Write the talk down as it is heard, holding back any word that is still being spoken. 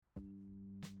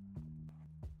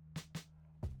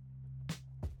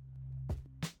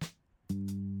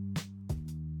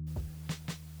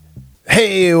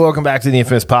Hey, welcome back to the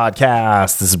Infamous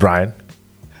Podcast. This is Brian.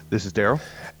 This is Darryl.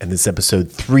 And this is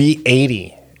episode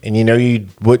 380. And you know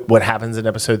what happens in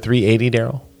episode 380,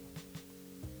 Darryl?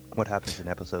 What happens in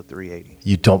episode 380?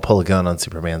 You don't pull a gun on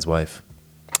Superman's No,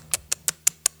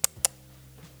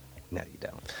 you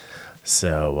don't.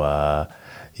 So,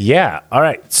 yeah. All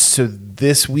right. So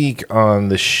this week on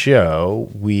the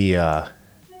show, we just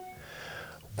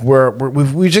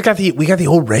got the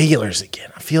old regulars again.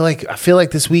 I feel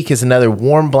like this week is another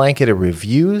warm blanket of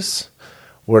reviews.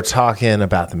 We're talking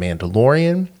about The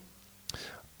Mandalorian,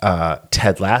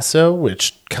 Ted Lasso,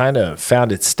 which kind of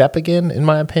found its step again, in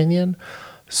my opinion.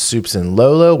 Soups and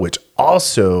Lolo, which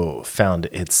also found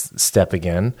its step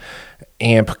again.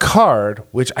 And Picard,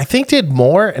 which I think did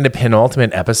more in the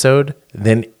penultimate episode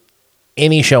than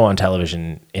any show on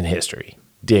television in history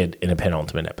did in a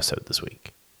penultimate episode this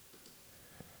week.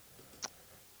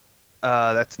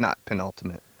 That's not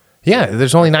penultimate. Yeah,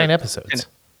 there's only 9 episodes.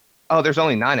 Oh, there's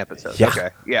only 9 episodes. Yeah.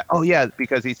 Okay. Yeah. Oh, yeah.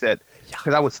 Because he said,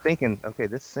 because I was thinking, okay,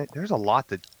 there's a lot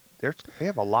they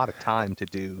have a lot of time to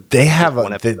do. They have a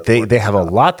lot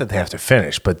that they have to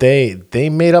finish, but they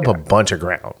made up a bunch of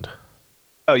ground.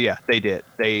 Oh yeah, they did.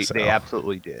 They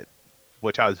absolutely did,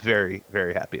 which I was very,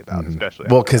 very happy about, especially.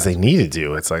 Well, because they needed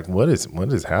to. It's like, what is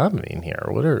happening here?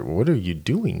 What are you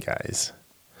doing, guys?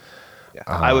 Yeah,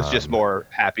 I was just more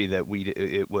happy that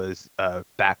it was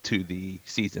back to the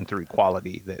season 3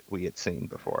 quality that we had seen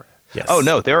before. Yes. Oh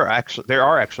no, there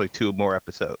are actually 2 more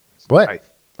episodes. What?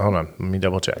 Hold on, let me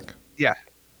double check. Yeah,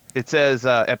 it says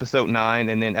episode 9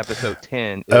 and then episode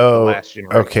 10 is the last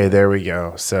generation. Okay, there we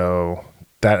go. So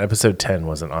that episode 10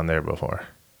 wasn't on there before.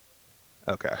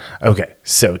 Okay,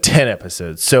 so 10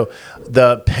 episodes. So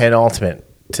the penultimate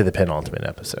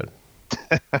episode.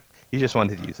 You just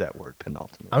wanted to use that word,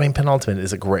 penultimate. I mean, penultimate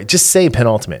is a great. Just say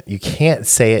penultimate. You can't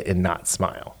say it and not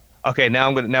smile. Okay,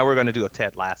 now we're gonna do a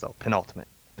Ted Lasso. Penultimate.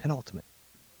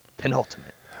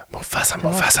 Mufasa.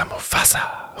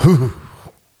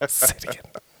 Say it again.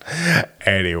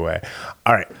 Anyway,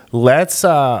 all right. Let's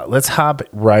hop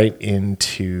right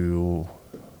into.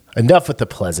 Enough with the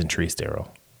pleasantries, Darryl.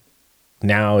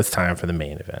 Now it's time for the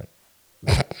main event.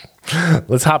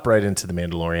 Let's hop right into The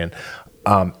Mandalorian.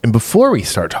 And before we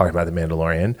start talking about The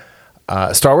Mandalorian,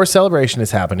 Star Wars Celebration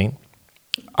is happening.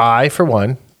 I, for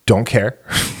one, don't care.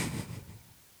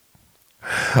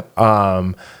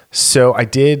 So I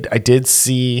did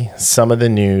see some of the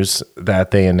news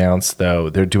that they announced, though.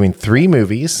 They're doing 3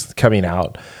 movies coming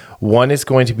out. One is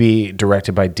going to be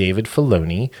directed by David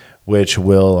Filoni, which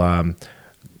will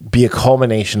be a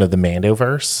culmination of the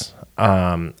Mandoverse.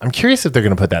 I'm curious if they're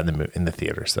going to put that in the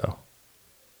theaters, though.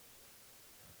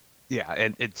 Yeah,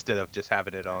 and instead of just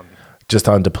having it on... Just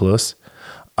on Plus.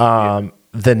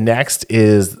 The next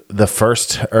is the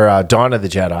first, Dawn of the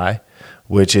Jedi,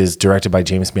 which is directed by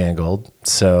James Mangold.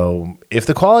 So if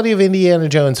the quality of Indiana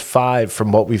Jones 5,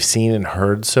 from what we've seen and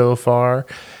heard so far,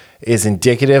 is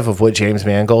indicative of what James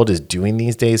Mangold is doing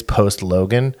these days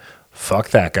post-Logan, fuck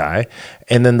that guy.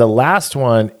 And then the last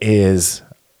one is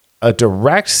a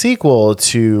direct sequel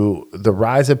to The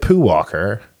Rise of Pooh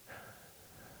Walker.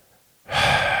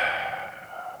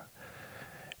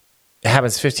 It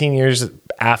happens 15 years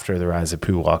after The Rise of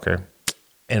Pooh Walker.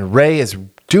 And Rey is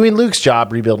doing Luke's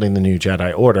job rebuilding the new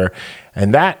Jedi Order.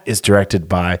 And that is directed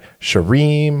by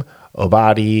Shareem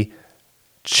Obadi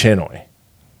Chinoy.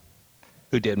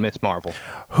 Who did Miss Marvel.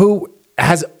 Who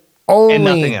has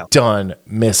only done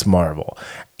Miss Marvel.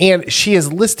 And she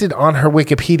is listed on her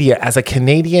Wikipedia as a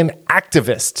Canadian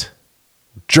activist,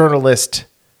 journalist,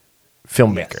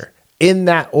 filmmaker. Yes. In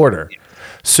that order. Yes.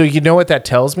 So you know what that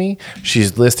tells me?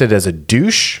 She's listed as a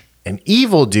douche, an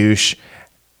evil douche,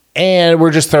 and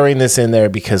we're just throwing this in there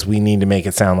because we need to make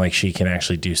it sound like she can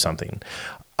actually do something.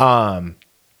 No.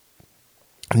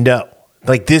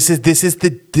 Like this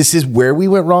is where we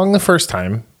went wrong the first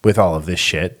time with all of this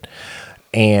shit.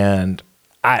 And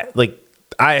all right.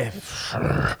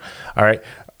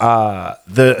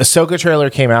 The Ahsoka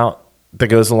trailer came out that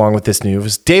goes along with this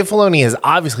news. Dave Filoni has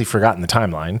obviously forgotten the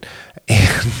timeline.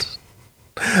 And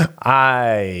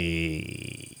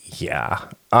I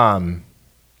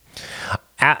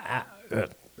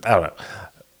don't know.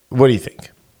 What do you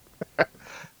think?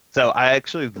 So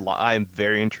I'm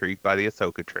very intrigued by the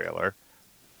Ahsoka trailer.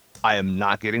 I am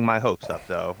not getting my hopes up,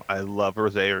 though. I love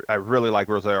Rosario. I really like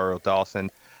Rosario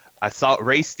Dawson. I saw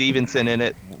Ray Stevenson in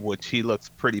it, which he looks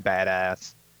pretty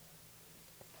badass.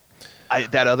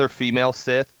 That other female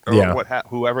Sith, or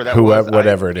whoever that was.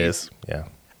 Whatever it is, yeah.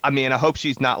 I mean, I hope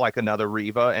she's not like another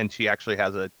Reva, and she actually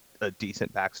has a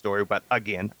decent backstory. But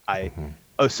again,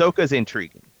 Ahsoka's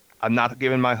intriguing. I'm not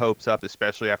giving my hopes up,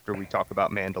 especially after we talk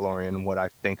about Mandalorian and what I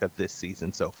think of this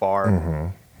season so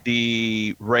far.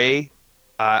 The Rey,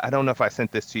 I don't know if I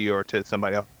sent this to you or to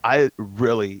somebody else. I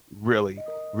really, really,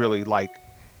 really like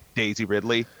Daisy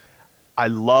Ridley. I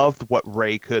loved what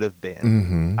Rey could have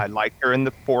been. I liked her in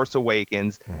The Force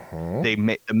Awakens.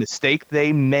 The mistake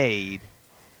they made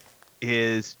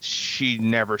is she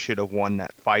never should have won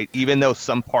that fight, even though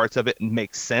some parts of it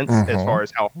make sense as far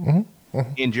as how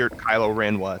injured Kylo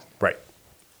Ren was. Right.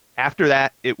 After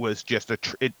that, it was just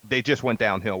they just went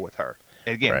downhill with her.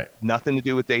 Again, nothing to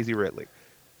do with Daisy Ridley.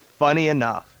 Funny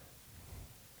enough,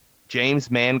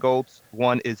 James Mangold's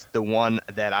one is the one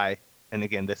that and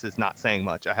again, this is not saying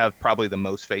much, I have probably the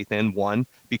most faith in. One,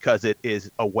 because it is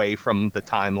away from the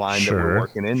timeline that we're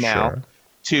working in now.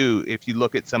 Two, if you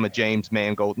look at some of James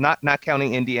Mangold, not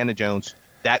counting Indiana Jones,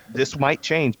 that this might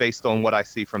change based on what I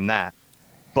see from that.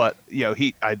 But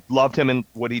I loved him in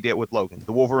what he did with Logan.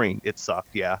 The Wolverine, it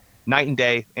sucked, yeah. Night and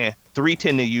Day,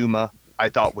 310 to Yuma, I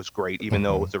thought was great, even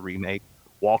though it was a remake.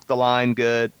 Walk the Line,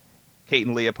 good. Kate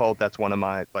and Leopold, that's one of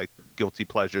my guilty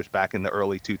pleasures back in the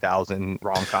early 2000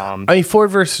 rom-coms. I mean, Ford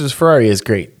versus Ferrari is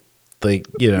great. I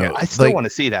still want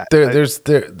to see that.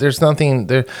 There's nothing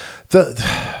there.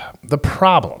 The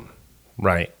problem,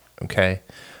 right? Okay.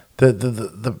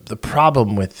 The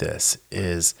problem with this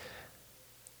is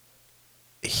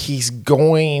he's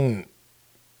going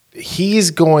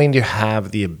to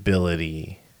have the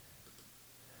ability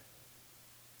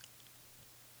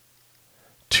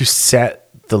to set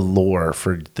the lore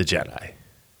for the Jedi.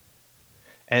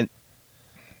 And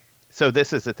so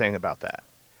this is the thing about that.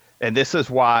 And this is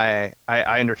why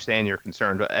I understand your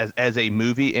concern. But as a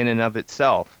movie in and of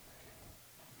itself,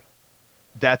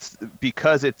 that's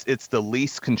because it's the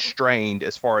least constrained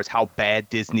as far as how bad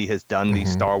Disney has done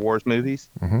these Star Wars movies.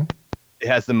 It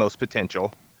has the most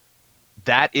potential.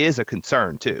 That is a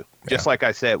concern too. Just like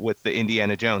I said with the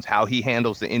Indiana Jones, how he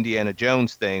handles the Indiana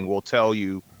Jones thing will tell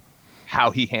you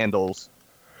how he handles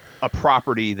a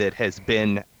property that has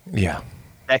been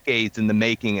decades in the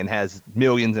making and has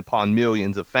millions upon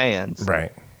millions of fans.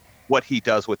 Right. What he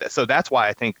does with it. So that's why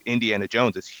I think Indiana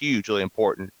Jones is hugely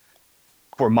important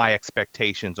for my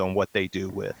expectations on what they do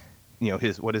with,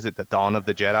 what is it, The Dawn of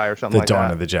the Jedi or something like that? The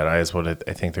Dawn of the Jedi is what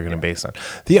I think they're going to base on.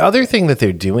 The other thing that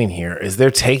they're doing here is they're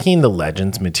taking the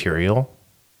Legends material.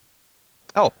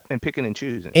 Oh, and picking and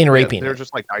choosing. And raping they're it.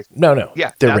 just like... No.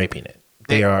 Yeah, they're raping it.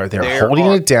 They're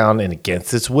holding it down and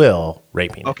against its will,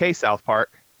 raping it. Okay, South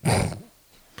Park.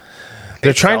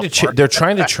 They're trying to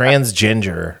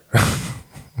transgender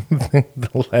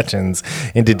the Legends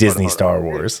into Disney Star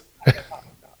Wars.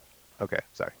 Okay,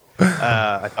 sorry.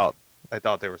 I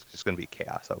thought there was just going to be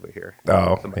chaos over here.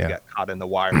 Oh, somebody got caught in the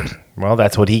wires. Well,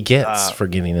 that's what he gets for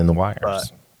getting in the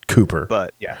wires. Cooper.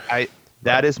 But yeah,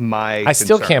 that is my. I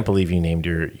still can't believe you named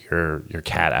your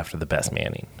cat after the best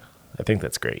Manning. I think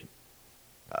that's great.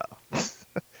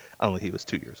 Only he was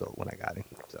 2 years old when I got him,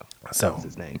 so that's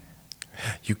his name.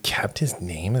 You kept his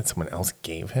name that someone else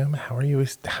gave him? How are you?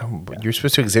 You're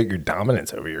supposed to exert your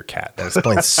dominance over your cat. That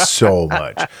explains so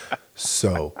much.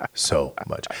 So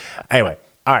much. Anyway,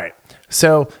 all right.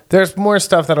 So there's more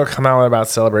stuff that'll come out about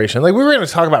Celebration. We were going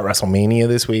to talk about WrestleMania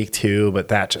this week too, but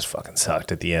that just fucking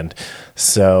sucked at the end.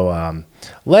 So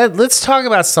let's talk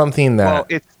about something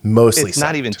that mostly it's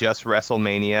not even just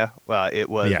WrestleMania. It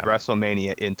was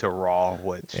WrestleMania into Raw,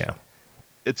 which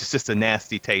it's just a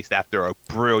nasty taste after a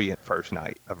brilliant first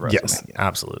night of WrestleMania. Yes,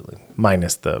 absolutely.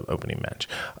 Minus the opening match.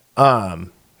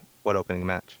 What opening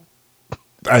match?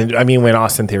 I mean, when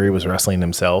Austin Theory was wrestling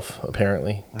himself,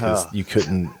 apparently, because you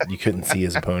couldn't see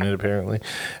his opponent, apparently.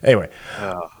 Anyway,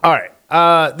 all right.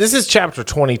 This is Chapter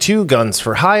 22, Guns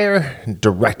for Hire,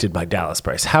 directed by Dallas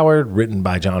Bryce Howard, written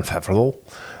by Jon Favreau.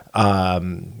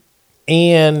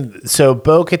 And so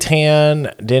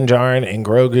Bo-Katan, Djarin, and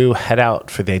Grogu head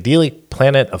out for the idyllic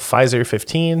planet of Pfizer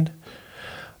 15.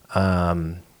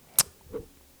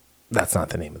 That's not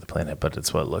the name of the planet, but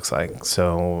it's what it looks like.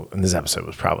 So, and this episode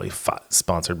was probably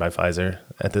sponsored by Pfizer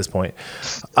at this point.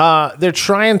 They're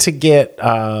trying to get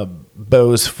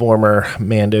Bo's former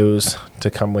Mandos to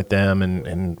come with them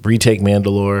and retake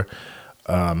Mandalore.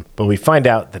 But we find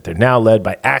out that they're now led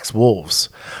by Axe Woves,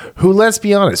 who, let's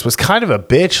be honest, was kind of a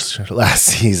bitch last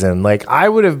season. I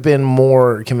would have been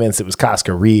more convinced it was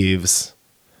Casca Reeves.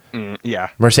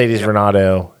 Mercedes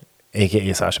Renato,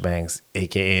 a.k.a. Sasha Banks,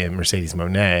 a.k.a. Mercedes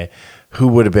Monet, who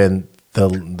would have been the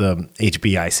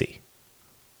HBIC.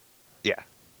 Yeah.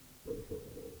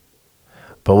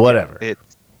 But whatever.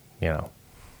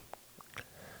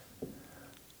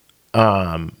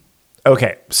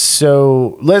 Okay,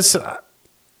 so let's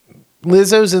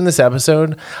Lizzo's in this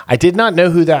episode. I did not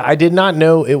know I did not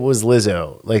know it was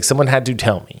Lizzo. Like, someone had to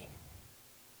tell me.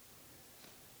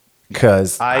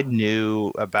 Because I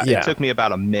knew about it. Took me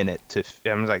about a minute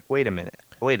I was like, wait a minute.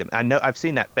 I know I've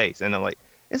seen that face. And I'm like,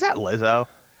 is that Lizzo?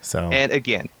 So, and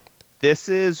again, this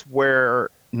is where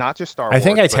not just Star Wars. I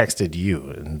think I texted you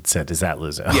and said, is that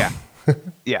Lizzo? Yeah.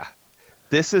 Yeah.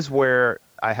 This is where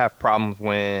I have problems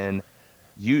when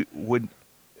you would,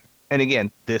 and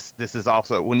again, this is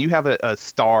also when you have a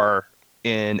star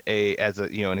in a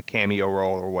cameo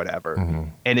role or whatever,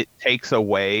 and it takes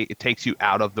you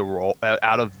out of the role,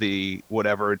 out of the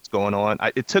whatever it's going on.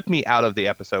 It took me out of the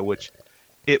episode, which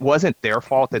it wasn't their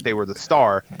fault that they were the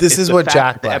star. This is what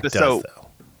Jack Black does, though.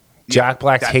 Jack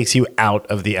Black takes you out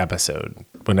of the episode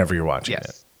whenever you're watching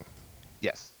it.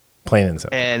 Yes. Plain and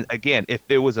simple. And again, if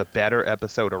there was a better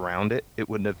episode around it, it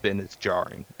wouldn't have been as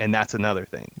jarring. And that's another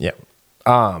thing. Yeah.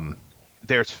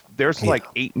 There's like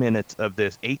 8 minutes of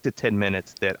this, 8 to 10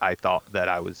 minutes that I thought that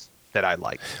I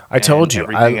liked. I told you.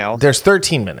 Everything else. There's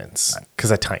 13 minutes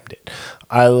because I timed it.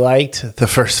 I liked the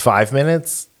first 5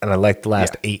 minutes and I liked the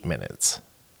last 8 minutes.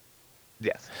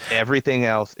 Yes. Everything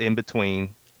else in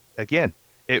between, again,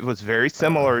 it was very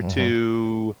similar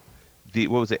to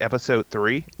episode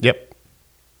 3? Yep.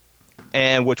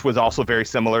 And which was also very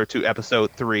similar to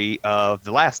episode 3 of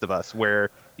The Last of Us, where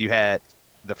you had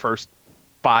the first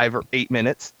 5 or 8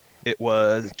 minutes, it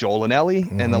was Joel and Ellie,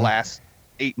 and the last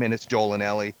 8 minutes, Joel and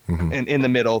Ellie, and in the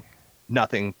middle,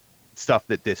 nothing, stuff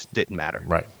that this didn't matter.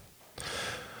 Right.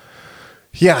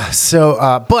 Yeah.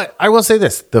 So, but I will say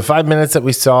this: the 5 minutes that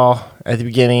we saw at the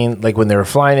beginning, like when they were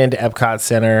flying into Epcot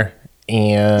Center,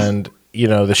 and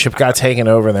the ship got taken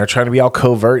over, and they're trying to be all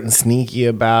covert and sneaky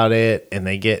about it, and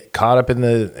they get caught up in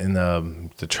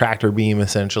the tractor beam,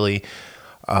 essentially.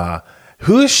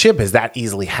 Whose ship is that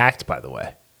easily hacked, by the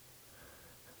way?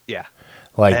 Yeah.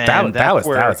 Like that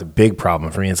was a big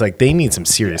problem for me. It's like they need some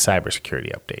serious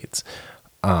cybersecurity updates.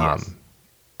 Yes.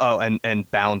 Oh,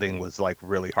 and Bounding was like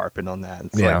really harping on that.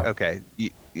 It's like, okay,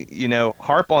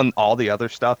 harp on all the other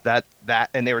stuff that,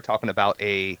 and they were talking about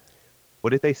what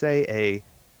did they say?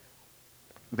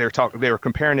 They were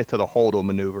comparing it to the Hodel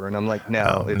maneuver, and I'm like,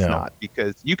 no, it's not,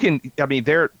 because you can. I mean,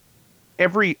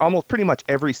 almost pretty much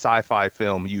every sci-fi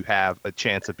film you have a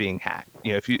chance of being hacked.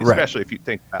 Especially if you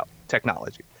think about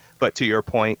technology. But to your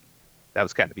point, that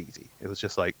was kind of easy. It was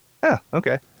just like, oh,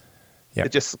 okay. Yep.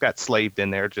 It just got slaved in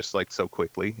there just like so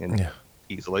quickly and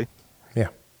easily. Yeah.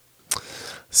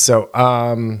 So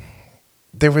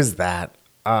there was that.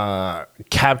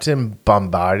 Captain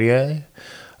Bombardier,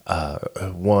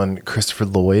 one Christopher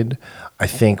Lloyd, I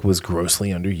think was grossly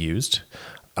underused.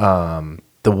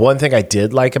 The one thing I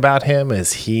did like about him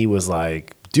is he was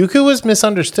like, Dooku was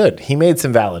misunderstood. He made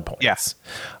some valid points. Yes.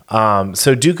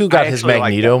 So Dooku got his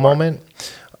Magneto moment,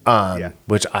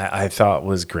 which I thought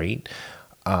was great.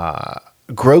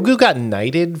 Grogu got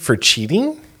knighted for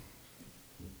cheating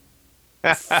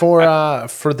for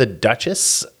the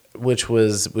Duchess, which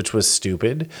was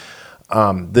stupid.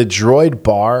 The droid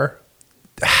bar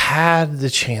had the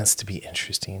chance to be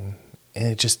interesting, and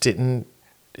it just didn't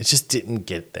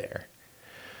get there.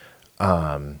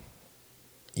 In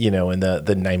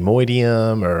the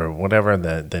Neimoidium or whatever,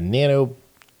 the nano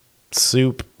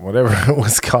soup, whatever it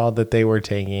was called that they were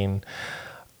taking.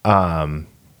 Through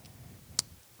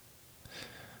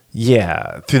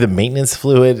the maintenance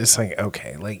fluid, it's like,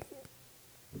 okay, like,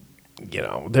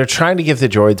 they're trying to give the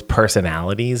droids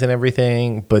personalities and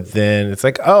everything, but then it's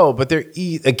like, oh, but they're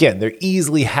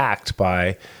easily hacked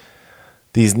by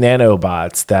these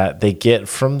nanobots that they get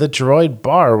from the droid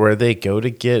bar where they go to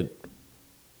get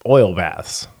oil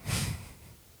baths.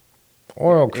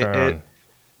 Oil crown.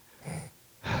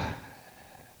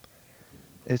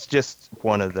 It's just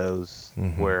one of those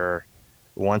where,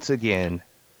 once again,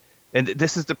 and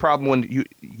this is the problem when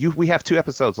we have 2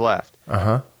 episodes left.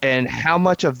 And how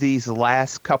much of these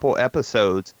last couple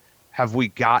episodes have we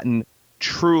gotten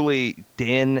truly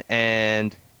Din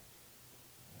and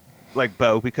like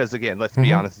Bo? Because again, let's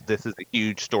be honest, this is a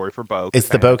huge story for Bo. It's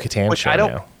the Bo-Katan show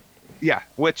now. Yeah,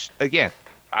 which again,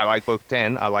 I like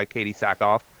Bo-Katan. I like Katie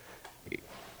Sackhoff.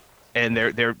 And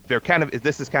they're kind of,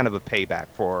 this is kind of a payback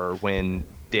for when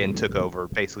Din took over,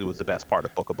 basically was the best part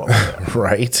of Book of Boba Fett.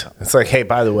 Right. It's like, hey,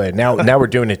 by the way, now we're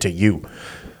doing it to you.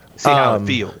 See how it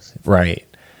feels. Right.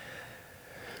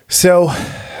 So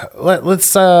let's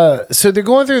so they're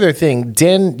going through their thing.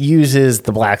 Din uses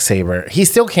the black saber. He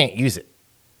still can't use it.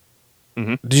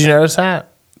 Did you notice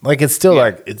that? Like, it's still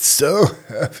like, it's so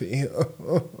heavy.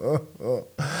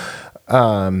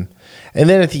 And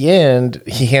then at the end,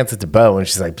 he hands it to Bo, and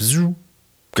she's like,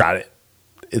 got it.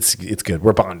 It's good.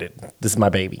 We're bonded. This is my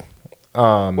baby.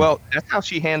 Well, that's how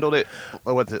she handled it.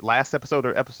 What was it, last episode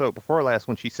or episode before last,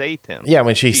 when she saved him? Yeah,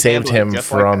 when she saved handled it him just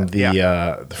from like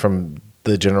that. from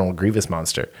the General Grievous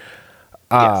monster.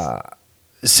 Yes.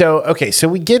 So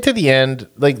we get to the end.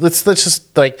 Like let's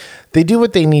just like they do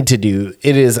what they need to do.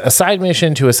 It is a side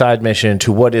mission to a side mission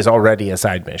to what is already a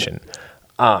side mission.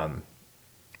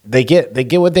 They get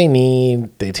what they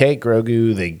need. They take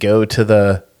Grogu. They go to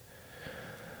the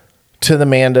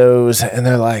Mandos, and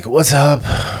they're like, "What's up?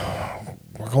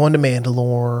 We're going to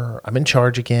Mandalore. I'm in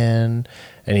charge again."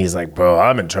 And he's like, "Bro,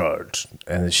 I'm in charge."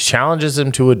 And she challenges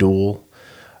him to a duel.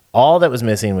 All that was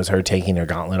missing was her taking her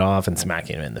gauntlet off and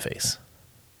smacking him in the face.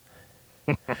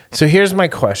 So here's my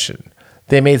question.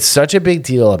 They made such a big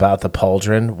deal about the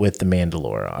pauldron with the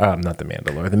Mandalore. Not the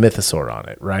Mandalore, the Mythosaur on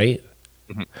it, right?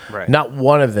 Mm-hmm. Right. Not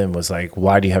one of them was like,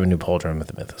 why do you have a new pauldron with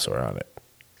the Mythosaur on it?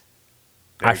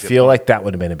 Very I good feel point. like that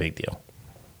would have been a big deal.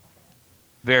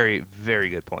 Very, very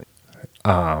good point.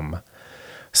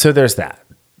 So there's that.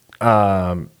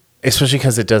 Especially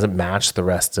because it doesn't match the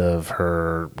rest of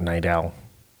her Night Owl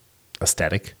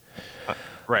aesthetic.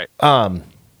 Right.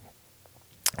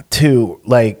 To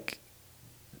like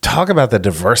talk about the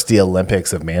diversity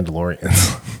Olympics of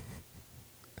Mandalorians.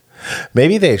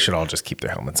 Maybe they should all just keep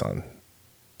their helmets on.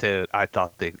 Dude, I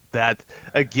thought that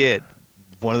again,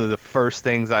 one of the first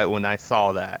things when I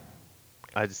saw that,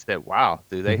 I just said, wow,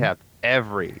 dude, they have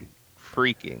every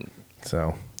freaking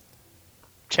So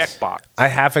checkbox. I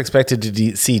half expected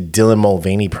to see Dylan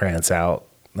Mulvaney prance out.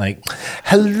 Like,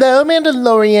 hello,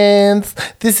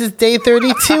 Mandalorians. This is day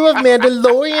 32 of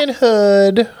Mandalorian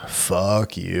Hood.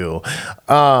 Fuck you.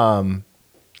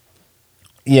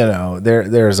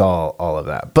 There's all of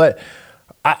that. But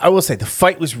I will say the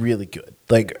fight was really good.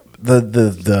 Like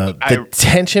the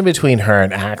tension between her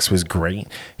and Axe was great.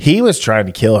 He was trying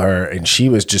to kill her, and she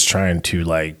was just trying to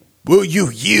like, will you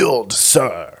yield,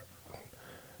 sir?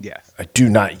 Yes. I do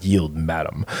not yield,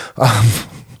 madam.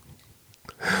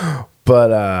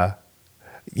 But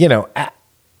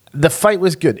the fight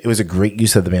was good. It was a great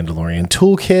use of the Mandalorian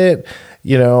toolkit.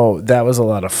 That was a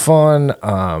lot of fun.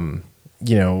 And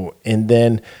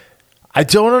then I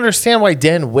don't understand why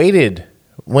Den waited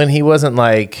when he wasn't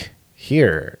like,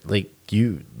 here,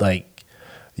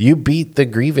 you beat the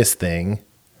Grievous thing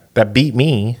that beat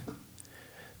me.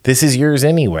 This is yours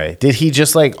anyway. Did he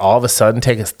just like all of a sudden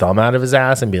take his thumb out of his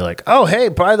ass and be like, oh, hey,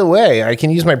 by the way, I can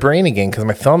use my brain again because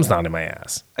my thumb's not in my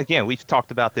ass? Again, we've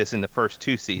talked about this in the first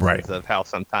two seasons Right. of how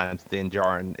sometimes Din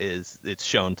Djarin it's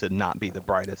shown to not be the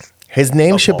brightest. His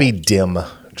name should be all. Dim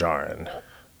Djarin.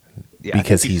 Yeah,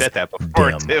 Because you he's said that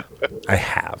before dim. too. I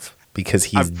have, because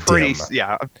he's I'm pretty dim.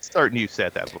 yeah, I'm certain you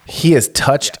said that before. He is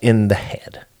touched in the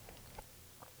head.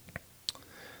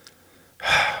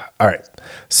 All right.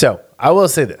 So I will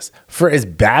say this. For as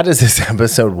bad as this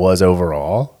episode was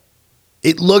overall,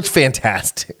 it looked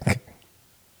fantastic.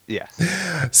 Yes.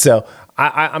 So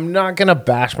I'm not going to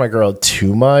bash my girl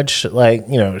too much. Like,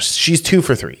 she's 2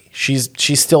 for 3. She's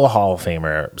still a Hall of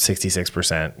Famer,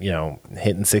 66%,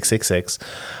 hitting 666.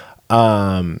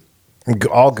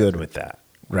 All good with that,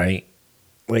 right?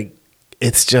 Like,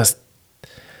 it's just,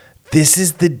 this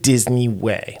is the Disney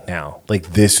way now.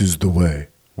 Like, this is the way.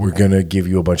 We're going to give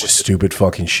you a bunch of stupid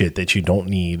fucking shit that you don't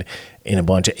need in a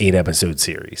bunch of 8-episode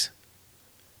series.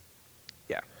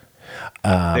 Yeah.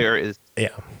 Yeah.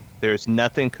 There's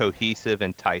nothing cohesive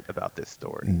and tight about this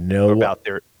story. No. Or about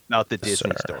the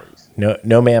Disney Sir. stories.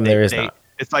 No, ma'am, there is not.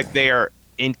 It's like they are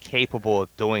incapable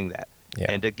of doing that. Yeah.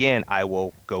 And again, I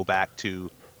will go back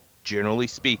to, generally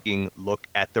speaking, look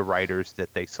at the writers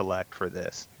that they select for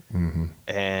this. Mm-hmm.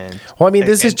 And Well, I mean,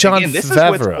 this is Jon again,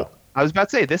 Favreau. I was about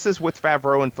to say, this is with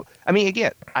Favreau and I mean,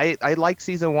 again, I like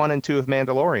season 1 and 2 of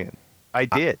Mandalorian. I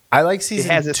did. I like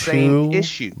season has the 2 same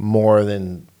issue. more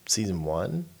than season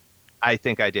 1. I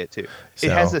think I did too. So-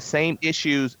 It has the same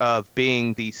issues of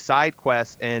being the side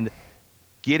quests and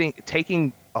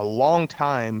taking a long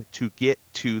time to get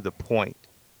to the point,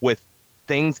 with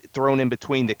things thrown in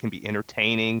between that can be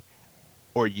entertaining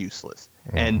or useless.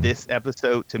 And this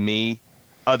episode, to me,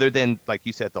 other than, like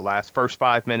you said, the first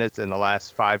 5 minutes and the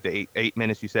last 5 to 8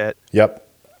 minutes you said, Yep.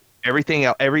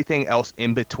 everything else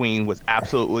in between was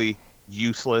absolutely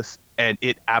useless, and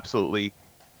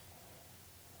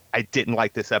I didn't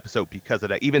like this episode because of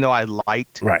that. Even though I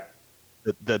liked Right.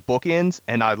 the bookends,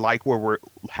 and I like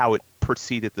how it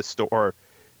preceded the story,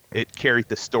 it carried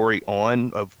the story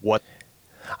on of what.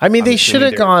 I mean, they I'm should assuming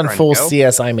have they're gone trying to full go.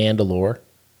 CSI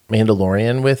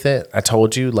Mandalorian with it. I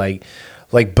told you, like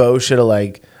Bo should have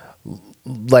like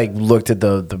looked at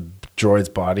the droid's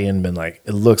body and been like,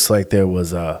 it looks like there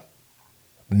was a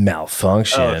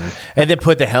malfunction, and then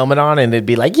put the helmet on, and it'd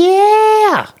be like,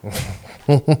 yeah.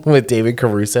 with David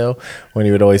Caruso when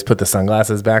he would always put the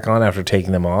sunglasses back on after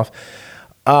taking them off.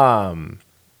 All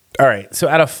right. So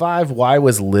out of 5, why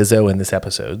was Lizzo in this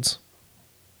episodes?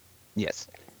 Yes.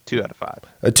 2 out of 5.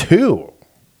 A 2.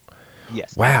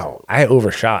 Yes. Wow. I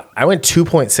overshot. I went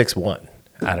 2.61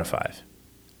 out of 5.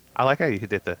 I like how you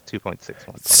did the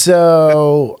 2.61.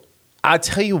 So I'll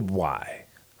tell you why.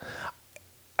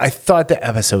 I thought the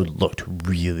episode looked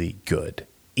really good,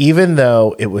 even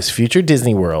though it was future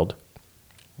Disney World,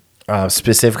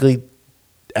 specifically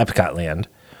Epcot Land.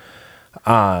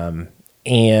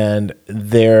 And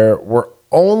there were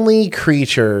only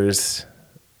creatures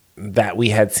that we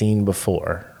had seen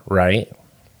before, right?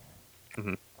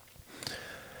 Mm-hmm.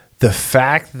 The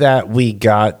fact that we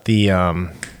got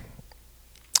the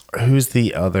who's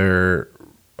the other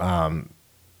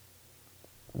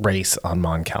race on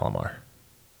Mon Calamar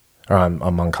or on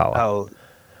Mon Cala?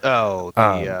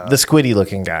 The squiddy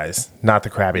looking guys, not the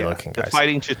crabby looking guys. The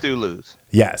fighting Cthulhu's.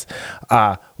 Yes.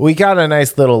 We got a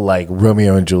nice little like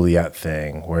Romeo and Juliet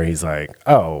thing where he's like,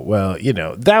 oh, well,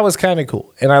 that was kind of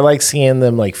cool. And I like seeing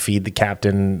them like feed the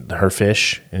captain her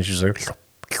fish. And she's like,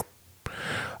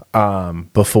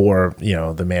 before,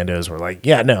 the Mandos were like,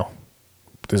 yeah, no,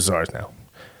 this is ours now.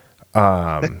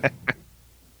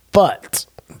 But,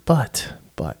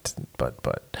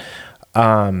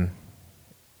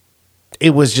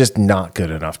 it was just not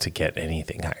good enough to get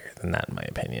anything higher than that, in my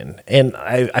opinion. And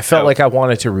I felt like I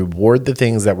wanted to reward the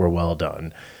things that were well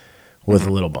done with a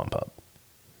little bump up.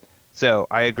 So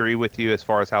I agree with you as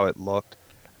far as how it looked.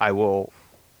 I will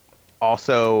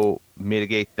also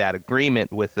mitigate that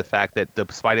agreement with the fact that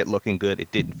despite it looking good,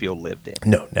 it didn't feel lived in.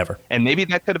 No, never. And maybe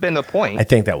that could have been the point. I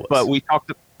think that was. But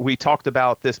we talked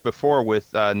about this before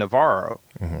with Navarro.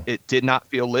 Mm-hmm. It did not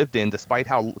feel lived in, despite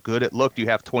how good it looked. You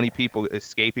have 20 people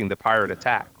escaping the pirate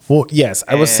attack. Well, yes,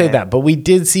 I will say that, but we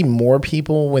did see more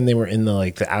people when they were in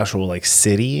the actual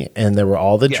city, and there were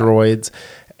all the droids,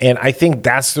 and I think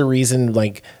that's the reason.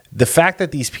 The fact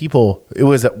that these people, it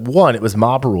was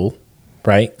mob rule,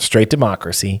 right? Straight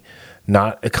democracy,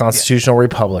 not a constitutional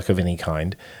republic of any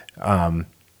kind.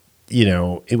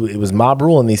 It was mob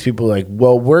rule, and these people were like,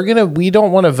 well, we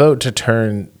don't want to vote to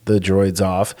turn the droids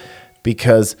off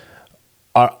because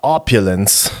our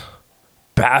opulence,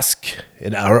 bask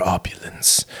in our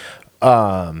opulence,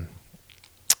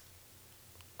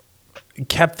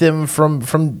 kept them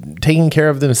from taking care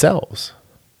of themselves.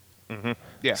 Mm-hmm.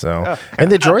 Yeah. So,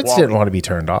 and the droids didn't want to be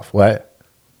turned off. What?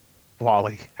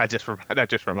 Wally. That just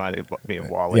reminded me of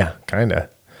Wally. Yeah, kind of.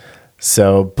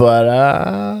 So, but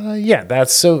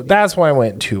that's why I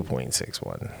went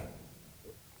 2.61.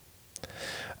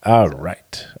 All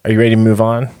right. Are you ready to move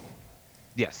on?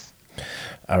 Yes.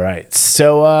 All right.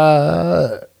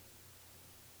 So,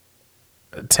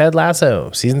 Ted Lasso,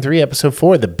 season 3, episode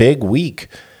 4, The Big Week,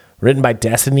 written by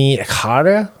Destiny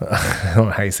Ekaragha. I don't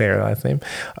know how you say her last name.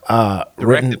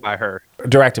 Written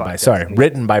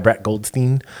by Brett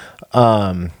Goldstein.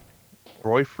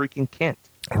 Roy freaking Kent.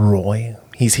 Roy.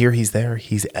 He's here, he's there,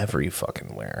 he's every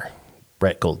fucking where.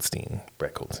 Brett Goldstein.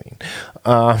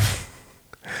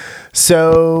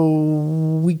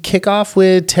 So we kick off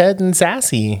with Ted and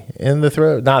Sassy in the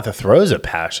throes, not the throes of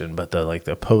passion, but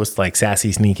the post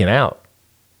Sassy sneaking out.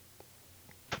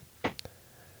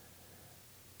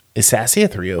 Is Sassy a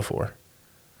 304?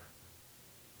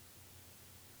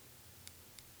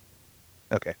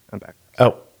 Okay, I'm back.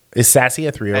 Oh, is Sassy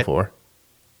a 304?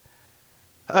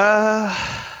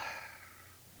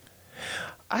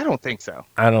 I don't think so.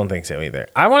 I don't think so either.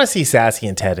 I want to see Sassy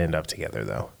and Ted end up together,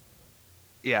 though.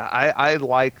 Yeah, I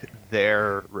like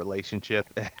their relationship,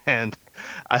 and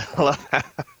I love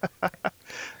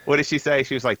what did she say?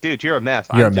 She was like, dude, you're a mess.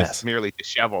 I'm just merely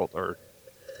disheveled or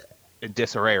in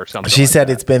disarray or something. She said,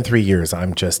 it's been 3 years.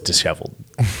 I'm just disheveled.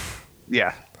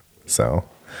 Yeah. So,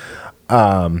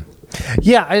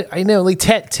 yeah, I know.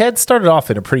 Ted started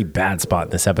off in a pretty bad spot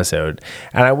in this episode,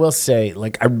 and I will say,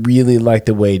 I really like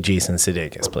the way Jason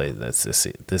Sudeikis played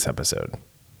this episode.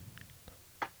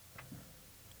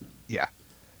 Yeah,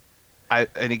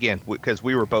 and again, because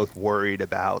we were both worried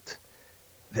about.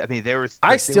 I mean,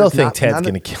 I still think Ted's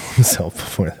going to kill himself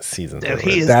before the season's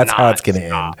over. That's how it's going to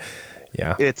end.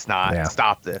 Yeah, it's not. Yeah.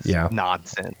 Stop this. Yeah.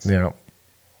 Nonsense. Yeah.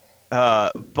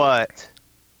 But.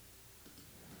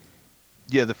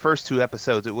 Yeah, the first 2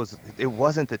 episodes, it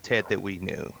wasn't the Ted that we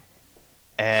knew,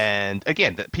 and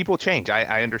again, people change.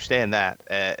 I understand that,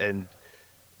 and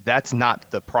that's not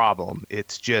the problem.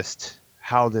 It's just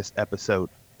how this episode,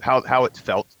 how it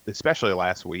felt, especially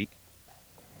last week.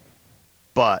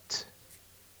 But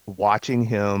watching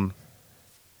him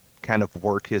kind of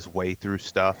work his way through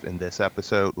stuff in this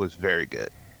episode was very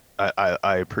good.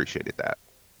 I appreciated that.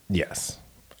 Yes.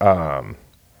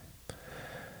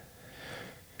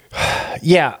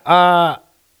 Yeah.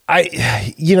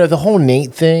 The whole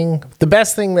Nate thing, the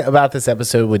best thing about this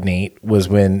episode with Nate was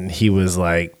when he was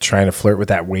like trying to flirt with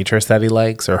that waitress that he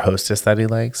likes or hostess that he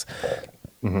likes.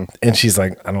 Mm-hmm. And she's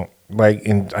like, I don't like,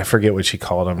 and I forget what she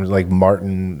called him, like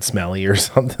Martin Smelly or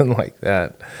something like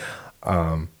that.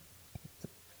 And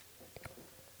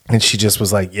she just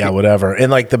was like, yeah, whatever.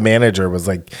 And like the manager was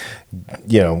like,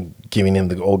 giving him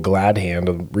the old glad hand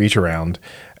of reach around.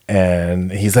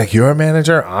 And he's like, you're a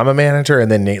manager, I'm a manager. And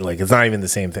then Nate, like, it's not even the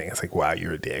same thing. It's like, wow,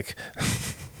 you're a dick.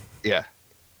 Yeah.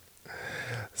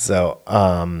 So,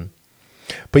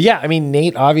 but yeah, I mean,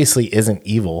 Nate obviously isn't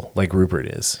evil like Rupert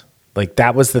is. Like,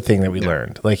 that was the thing that we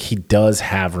learned. Like, he does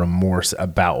have remorse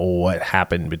about what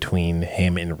happened between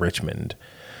him and Richmond.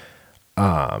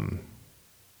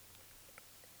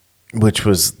 Which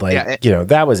was like,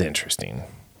 that was interesting.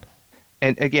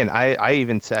 And again, I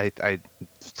even said,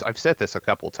 I've said this a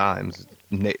couple times,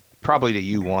 probably to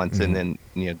you once, and then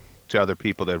to other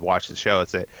people that watch the show.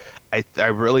 It's that I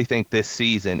really think this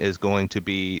season is going to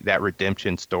be that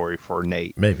redemption story for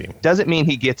Nate. Maybe doesn't mean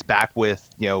he gets back with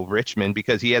Richmond,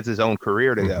 because he has his own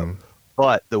career to go.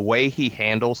 But the way he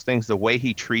handles things, the way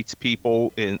he treats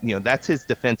people, and that's his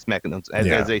defense mechanism.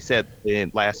 As they said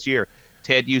last year,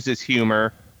 Ted uses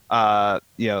humor.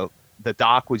 The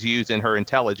doc was using her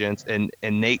intelligence, and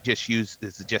Nate just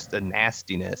uses just a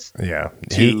nastiness. Yeah,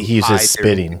 he's just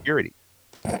spitting.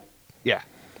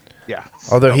 Yeah.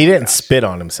 Although he didn't spit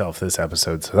on himself this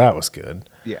episode, so that was good.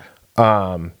 Yeah.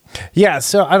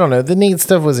 So I don't know. The Nate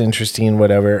stuff was interesting,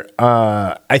 whatever.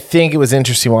 I think it was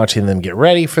interesting watching them get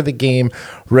ready for the game.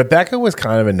 Rebecca was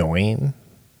kind of annoying.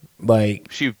 Like,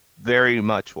 she very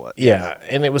much was. Yeah.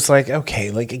 And it was like,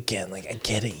 okay, like, again, like, I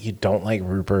get it. You don't like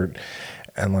Rupert.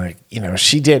 And like,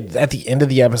 she did, at the end of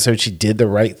the episode, she did the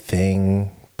right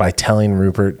thing by telling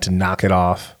Rupert to knock it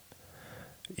off,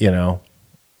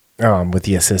 with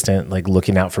the assistant, like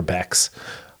looking out for Bex.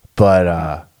 But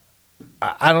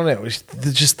I don't know.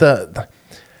 Just the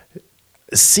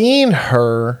seeing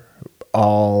her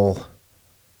all,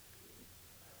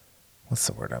 what's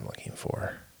the word I'm looking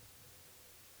for?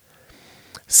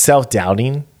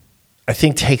 Self-doubting, I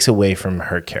think takes away from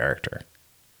her character.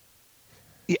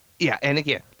 Yeah, and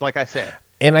again, like I said,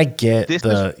 and I get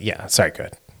sorry, go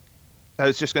ahead. I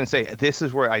was just going to say, this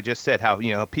is where I just said how,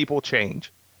 people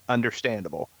change,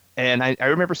 understandable. And I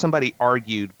remember somebody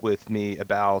argued with me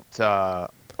about,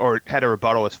 or had a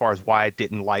rebuttal as far as why I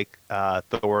didn't like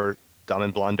Thor, Dumb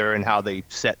and Blunder, and how they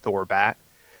set Thor back.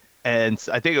 And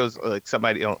I think it was like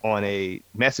somebody on a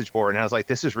message board, and I was like,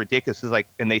 this is ridiculous. It's like,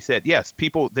 and they said, yes,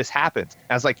 this happens.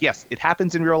 I was like, yes, it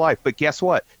happens in real life, but guess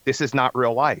what? This is not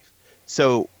real life.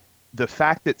 So the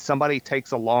fact that somebody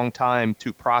takes a long time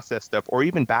to process stuff or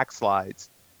even backslides,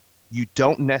 you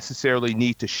don't necessarily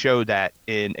need to show that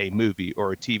in a movie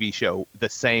or a TV show the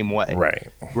same way. Right.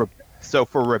 So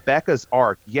for Rebecca's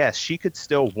arc, yes, she could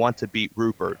still want to beat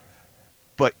Rupert,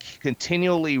 but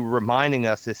continually reminding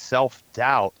us this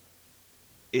self-doubt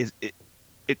is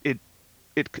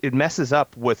it messes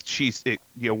up with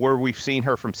where we've seen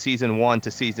her from season 1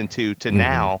 to season 2 to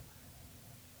now.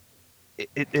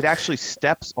 It actually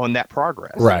steps on that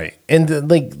progress. Right.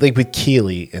 And like with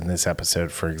Keely in this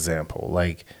episode, for example,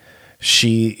 like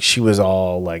she was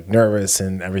all like nervous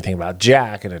and everything about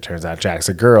Jack, and it turns out Jack's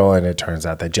a girl, and it turns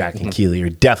out that Jack and Keely are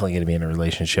definitely going to be in a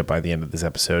relationship by the end of this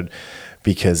episode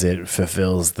because it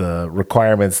fulfills the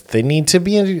requirements. They need to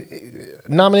be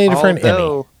nominated for an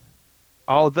Emmy.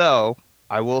 Although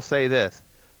I will say this,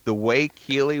 the way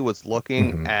Keely was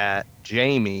looking at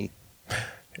Jamie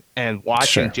and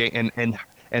watching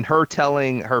and her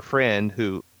telling her friend,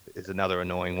 who is another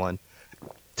annoying one,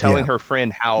 telling her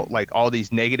friend how like all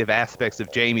these negative aspects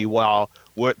of Jamie while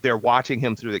they're watching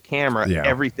him through the camera,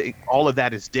 everything, all of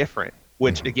that is different,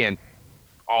 which again,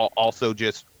 also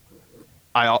just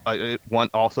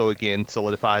again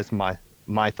solidifies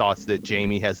my thoughts that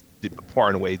Jamie has far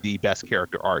and away the best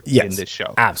character arc in this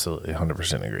show. Absolutely,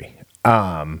 100% agree.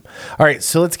 All right,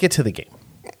 so let's get to the game.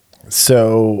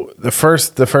 So the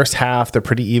first half, they're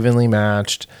pretty evenly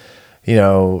matched.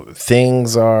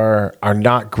 Things are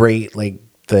not great. Like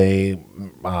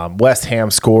West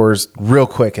Ham scores real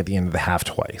quick at the end of the half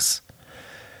twice,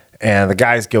 and the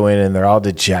guys go in and they're all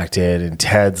dejected. And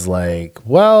Ted's like,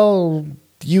 "Well,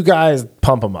 you guys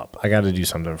pump him up. I got to do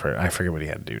something for it." I forget what he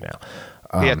had to do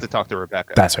now. He had to talk to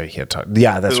Rebecca. That's right. He had to talk.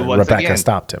 Yeah, that's right. Rebecca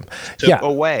stopped him.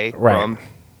 Away from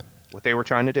what they were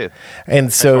trying to do.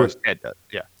 And so Ted does.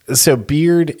 Yeah. So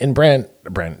Beard and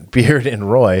Beard and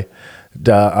Roy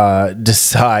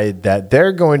decide that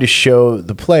they're going to show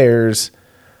the players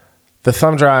the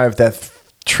thumb drive that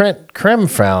Trent Krim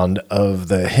found of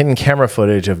the hidden camera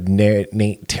footage of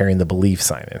Nate tearing the belief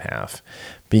sign in half,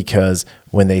 because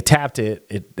when they tapped it,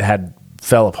 it had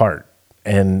fell apart,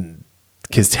 and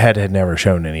because Ted had never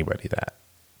shown anybody that.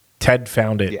 Ted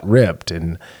found it ripped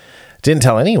and didn't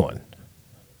tell anyone.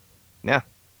 Yeah.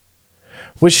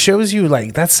 Which shows you,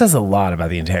 like, that says a lot about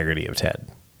the integrity of Ted.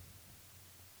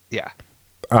 Yeah.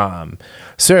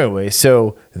 So anyway,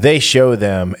 so they show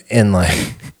them in,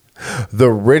 like, the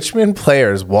Richmond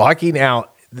players walking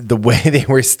out the way they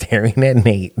were staring at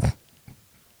Nate.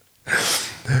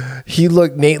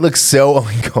 Nate looked so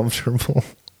uncomfortable.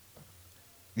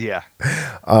 Yeah.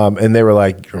 And they were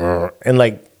like, "Grr." And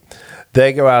like,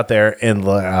 they go out there and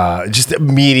just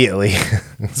immediately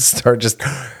start just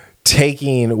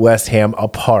taking West Ham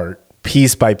apart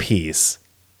piece by piece,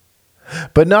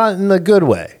 but not in the good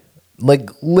way. Like,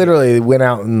 literally, they went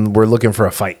out and were looking for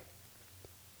a fight.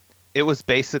 It was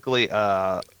basically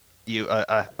one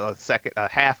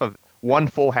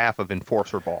full half of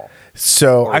Enforcer Ball.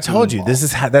 So I told you,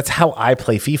 that's how I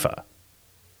play FIFA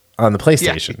on the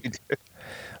PlayStation. Yeah.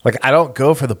 Like, I don't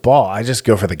go for the ball, I just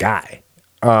go for the guy.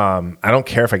 I don't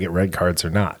care if I get red cards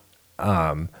or not.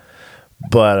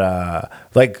 But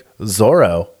like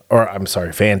Zorro, or I'm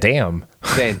sorry, Van Damme.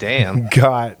 Van Damme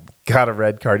got a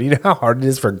red card. You know how hard it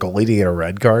is for a goalie to get a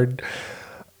red card?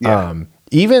 Yeah.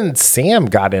 Even Sam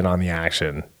got in on the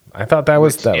action. I thought that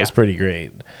was pretty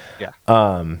great. Yeah.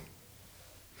 But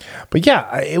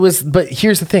yeah, it was. But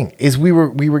here's the thing: is we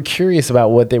were curious about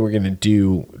what they were going to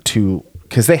do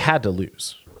because they had to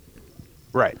lose.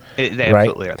 Right. They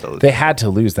absolutely had to lose. They had to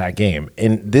lose that game,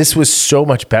 and this was so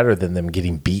much better than them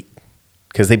getting beat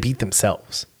because they beat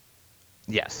themselves.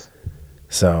 Yes.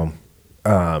 So,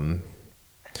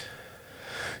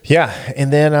 yeah,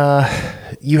 and then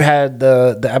you had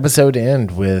the episode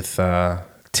end with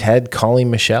Ted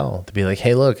calling Michelle to be like,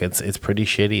 "Hey, look, it's pretty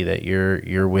shitty that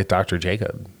you're with Dr.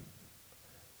 Jacob."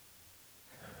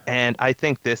 And I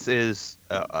think this is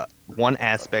one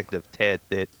aspect of Ted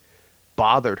that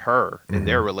bothered her in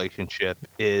their relationship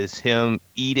is him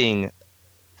eating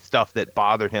stuff that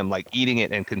bothered him, like eating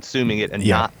it and consuming it and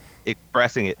not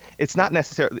expressing it. It's not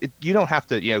necessarily, you don't have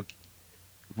to,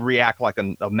 react like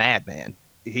a madman.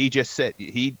 He just said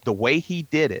the way he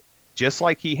did it, just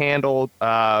like he handled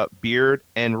Beard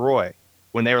and Roy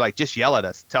when they were like, just yell at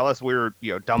us, tell us we're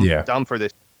dumb for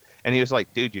this. And he was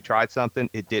like, dude, you tried something,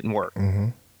 it didn't work.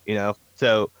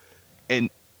 So,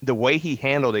 and the way he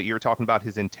handled it, you were talking about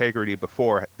his integrity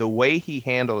before. The way he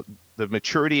handled the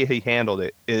maturity he handled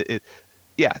it,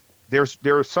 there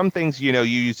are some things, you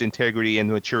use integrity and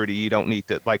maturity. You don't need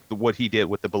to, like what he did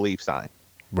with the belief sign.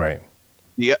 Right.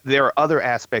 There are other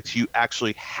aspects you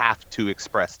actually have to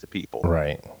express to people.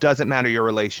 Right. Doesn't matter your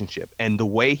relationship. And the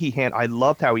way I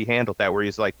loved how he handled that, where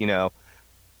he's like, I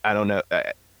don't know.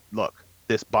 Look,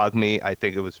 this bugged me. I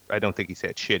don't think he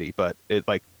said shitty, but it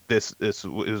like, This it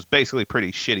was basically a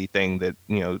pretty shitty thing that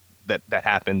that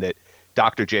happened, that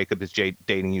Dr. Jacob is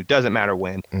dating you, doesn't matter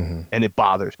when, and it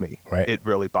bothers me. Right. It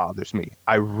really bothers me.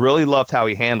 I really loved how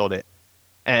he handled it,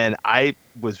 and I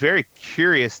was very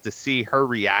curious to see her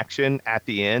reaction at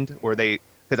the end,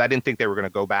 because I didn't think they were going to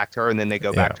go back to her, and then they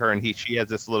go back to her, and she has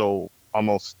this little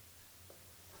almost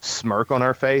smirk on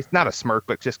her face, not a smirk,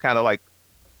 but just kind of like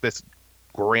this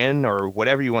grin or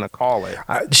whatever you want to call it.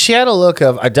 She had a look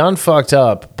of, I done fucked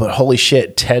up, but holy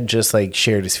shit, Ted just like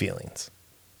shared his feelings.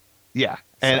 Yeah.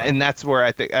 And that's where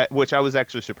I think, which I was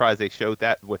actually surprised they showed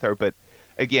that with her. But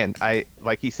again,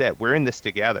 like he said, we're in this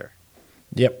together.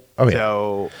 Yep. Oh yeah.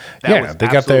 So they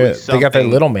got their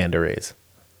little man to raise.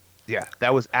 Yeah.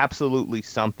 That was absolutely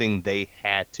something they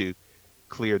had to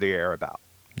clear the air about,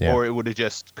 or it would have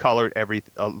just colored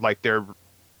everything, like their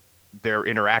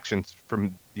interactions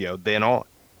from then on.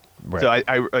 Right. So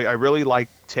I really like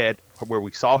Ted, where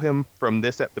we saw him from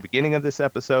the beginning of this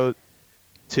episode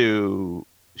to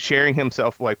sharing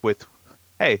himself like with,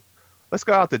 hey, let's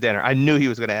go out to dinner. I knew he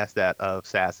was going to ask that of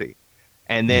Sassy,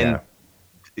 and then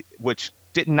which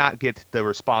did not get the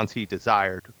response he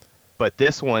desired. But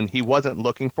this one, he wasn't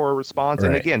looking for a response. Right.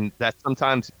 And again, that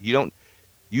sometimes you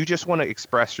just want to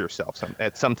express yourself.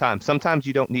 Sometimes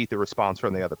you don't need the response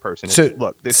from the other person. So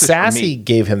look, Sassy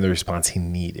gave him the response he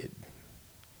needed.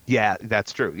 Yeah,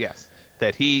 that's true. Yes,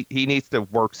 that he needs to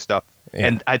work stuff,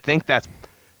 and I think that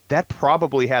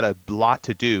probably had a lot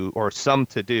to do, or some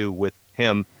to do, with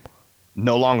him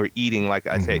no longer eating, like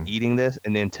I said, eating this,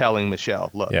 and then telling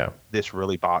Michelle, look, this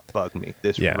really bugged me.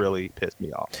 This really pissed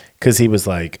me off. Because he was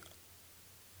like,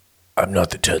 I'm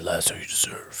not the Ted Lasso you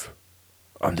deserve.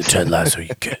 I'm the Ted Lasso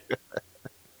you get.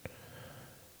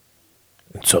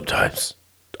 And sometimes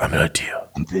I'm an idea.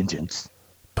 I'm vengeance.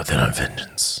 But then I'm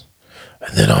vengeance.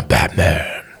 And then I'm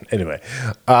Batman. Anyway.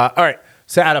 All right.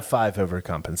 So out of 5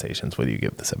 overcompensations, what do you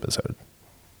give this episode?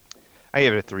 I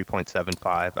give it a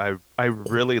 3.75. I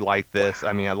really like this.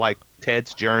 I mean, I like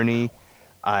Ted's journey.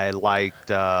 I liked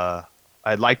the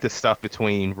stuff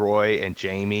between Roy and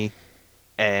Jamie,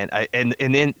 and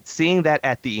then seeing that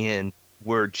at the end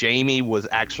where Jamie was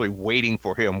actually waiting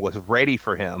for him, was ready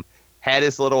for him, had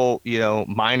his little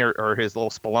minor or his little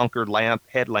spelunker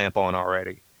headlamp on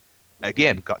already.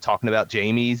 Again, talking about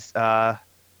Jamie's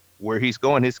where he's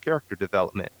going, his character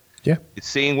development. Yeah.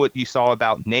 Seeing what you saw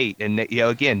about Nate, and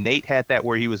again, Nate had that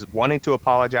where he was wanting to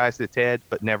apologize to Ted,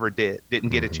 but never didn't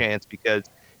get a chance because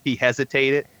he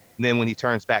hesitated. And then when he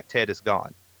turns back, Ted is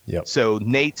gone. Yep. So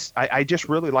Nate's, I just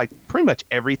really like pretty much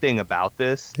everything about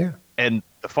this. Yeah. And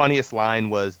the funniest line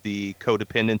was the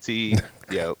codependency,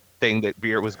 thing that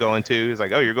Beard was going to. He's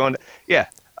like, "Oh, you're going to, yeah."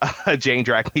 Jane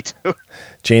dragged me to.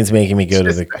 Jane's making me go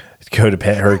to the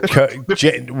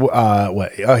codependent.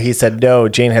 What? Oh, he said no.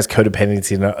 Jane has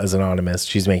codependency as anonymous.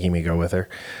 She's making me go with her.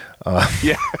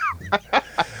 Yeah.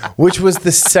 Which was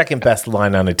the second best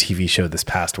line on a TV show this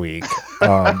past week.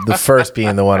 The first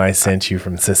being the one I sent you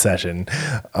from Secession.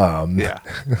 Yeah.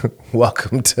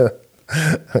 Welcome to.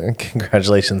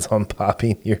 Congratulations on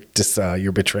popping your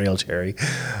betrayal cherry.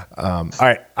 All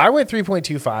right, I went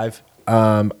 3.25.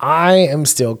 I am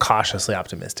still cautiously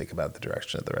optimistic about the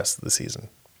direction of the rest of the season.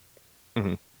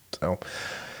 Mm-hmm. So,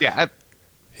 yeah,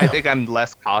 I think I'm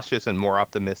less cautious and more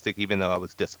optimistic, even though I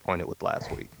was disappointed with last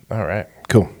week. All right,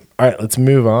 cool. All right, let's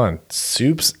move on.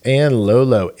 Soups and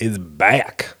Lolo is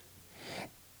back.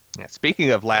 Yeah,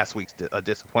 speaking of last week's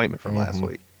disappointment from last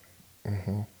week.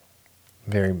 Mm-hmm.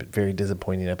 Very, very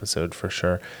disappointing episode for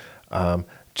sure.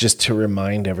 Just to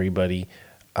remind everybody,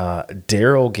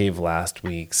 Darryl gave last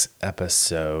week's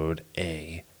episode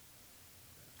a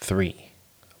 3.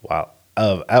 Wow.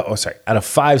 Out of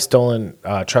 5 stolen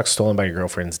trucks stolen by your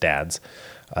girlfriend's dads,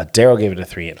 Darryl gave it a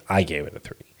 3 and I gave it a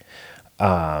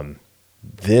 3.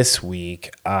 This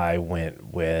week I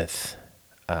went with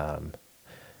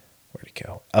where'd it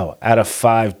go? Oh, out of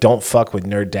 5, don't fuck with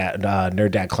Nerd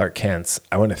Dad Clark Kent's.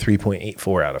 I went a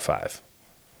 3.84 out of 5.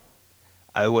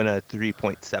 I went a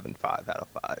 3.75 out of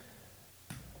 5.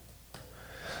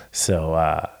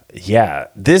 So, yeah,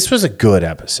 this was a good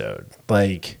episode.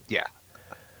 Like, yeah,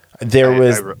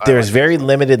 there's very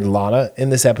limited Lana in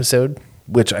this episode,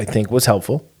 which I think was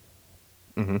helpful.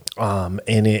 Mm-hmm.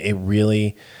 And it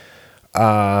really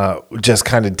just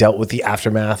kind of dealt with the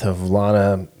aftermath of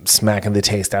Lana smacking the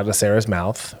taste out of Sarah's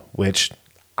mouth, which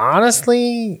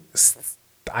honestly,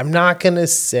 I'm not going to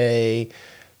say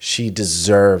she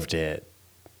deserved it,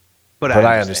 but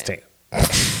I understand.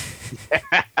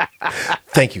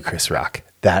 Thank you, Chris Rock.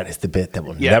 That is the bit that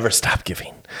will never stop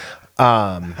giving.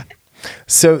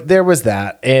 So there was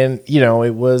that. And,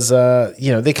 it was,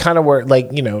 they kind of were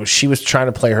like, she was trying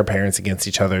to play her parents against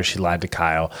each other. She lied to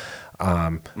Kyle.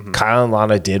 Kyle and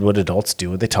Lana did what adults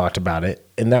do. They talked about it.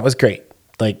 And that was great.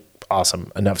 Like,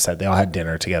 awesome. Enough said. They all had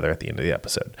dinner together at the end of the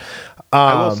episode.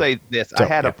 I will say this. I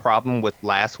had a problem with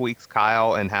last week's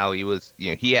Kyle and how he was,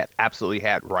 he had absolutely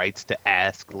had rights to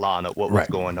ask Lana what was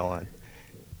going on.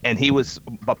 And he was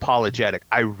apologetic.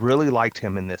 I really liked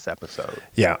him in this episode.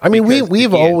 Yeah. I mean,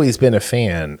 we've always been a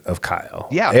fan of Kyle.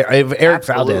 Yeah. Eric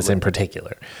Valdez in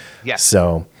particular. Yeah.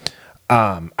 So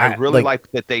I really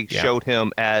liked that they showed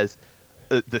him as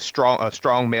a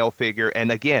strong male figure.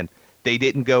 And again, they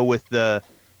didn't go with the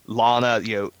Lana,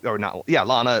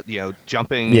 Lana,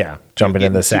 jumping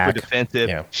in the sack. Super defensive.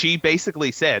 Yeah. She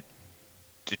basically said,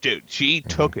 dude, she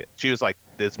took it. She was like,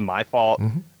 this is my fault.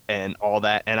 Mm-hmm. And all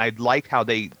that, and I liked how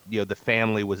they, the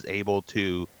family was able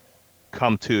to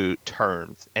come to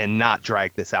terms and not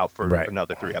drag this out for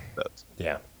another 3 episodes.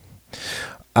 Yeah.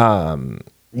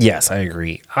 Yes, I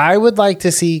agree. I would like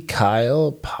to see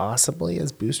Kyle possibly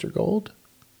as Booster Gold.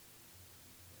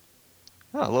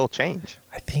 Oh, a little change.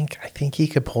 I think he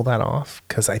could pull that off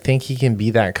because I think he can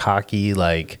be that cocky,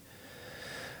 like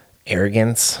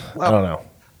arrogance. Well, I don't know.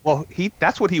 Well,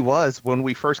 that's what he was when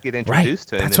we first get introduced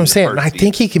to him. That's what I'm saying. And I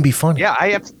think he can be funny.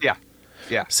 Yeah,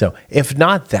 yeah. So if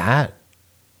not that,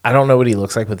 I don't know what he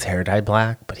looks like with his hair dyed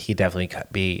black, but he definitely could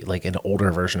be like an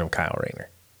older version of Kyle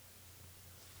Rayner.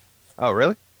 Oh,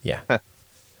 really? Yeah.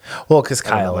 Well, because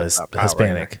Kyle is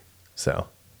Hispanic. So.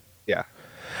 Yeah.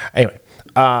 Anyway,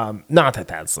 not that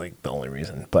that's like the only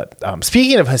reason, but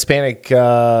speaking of Hispanic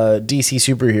DC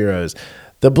superheroes,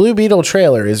 the Blue Beetle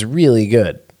trailer is really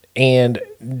good. And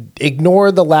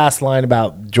ignore the last line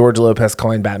about George Lopez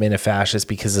calling Batman a fascist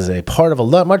because it's a part of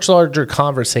a much larger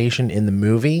conversation in the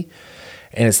movie,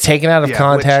 and it's taken out of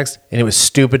context, and it was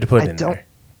stupid to put in there.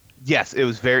 Yes, it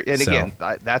was very. And again,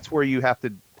 that's where you have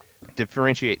to.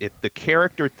 differentiate. If the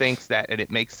character thinks that and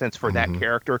it makes sense for that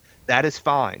character, that is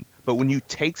fine. But when you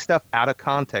take stuff out of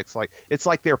context, like it's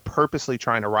like they're purposely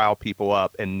trying to rile people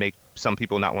up and make some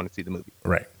people not want to see the movie.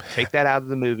 Right. Take that out of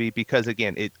the movie because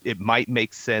again, it might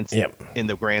make sense Yep. in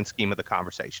the grand scheme of the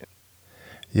conversation.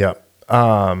 Yep.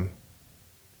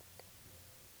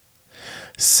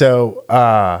 So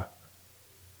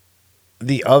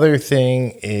the other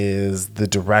thing is the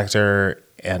director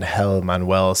Angel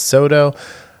Manuel Soto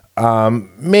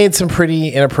made some pretty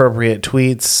inappropriate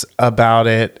tweets about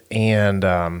it, and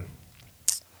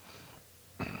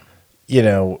you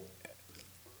know,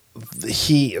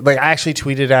 I actually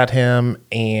tweeted at him,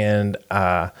 and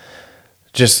I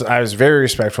was very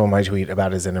respectful in my tweet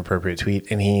about his inappropriate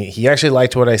tweet, and he actually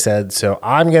liked what I said, so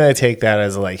I'm gonna take that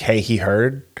as like, hey, he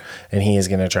heard, and he is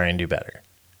gonna try and do better.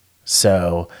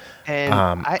 So And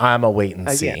I'm a wait and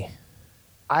see.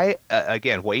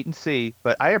 Again, wait and see,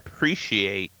 but I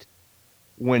appreciate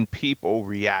when people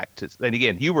react to. And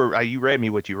again, you read me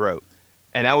what you wrote,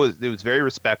 and it was very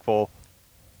respectful.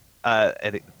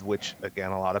 Which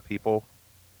again, a lot of people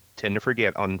tend to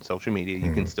forget on social media.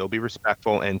 You can still be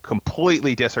respectful and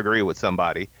completely disagree with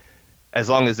somebody, as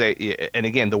long as they. And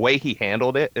again, the way he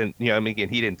handled it, and I mean, again,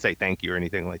 he didn't say thank you or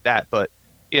anything like that, but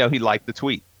he liked the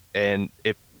tweet, and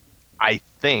if I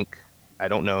think I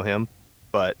don't know him,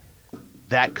 but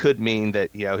that could mean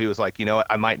that he was like, what,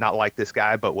 I might not like this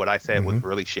guy, but what I said was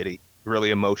really shitty,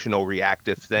 really emotional,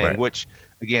 reactive thing. Right. Which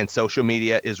again, social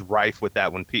media is rife with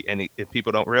that. If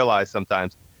people don't realize,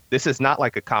 sometimes this is not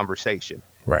like a conversation.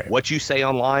 Right. What you say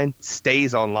online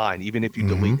stays online, even if you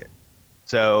delete it.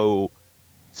 So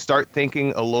start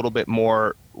thinking a little bit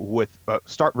more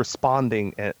start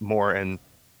responding more and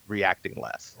reacting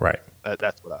less. Right.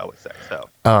 That's what I always say.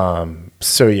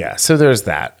 So there's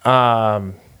that.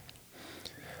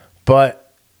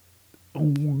 But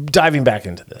diving back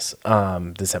into this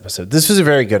episode, this was a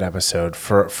very good episode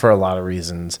for a lot of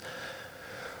reasons.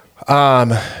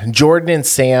 Jordan and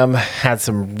Sam had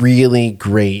some really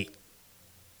great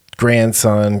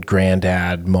grandson,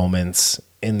 granddad moments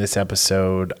in this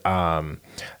episode.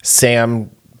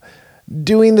 Sam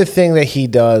doing the thing that he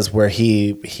does where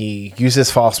he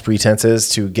uses false pretenses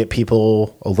to get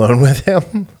people alone with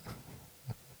him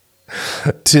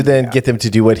to then get them to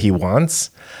do what he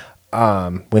wants.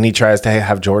 When he tries to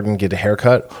have Jordan get a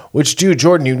haircut, which, dude,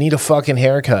 Jordan, you need a fucking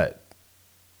haircut.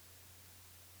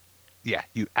 Yeah,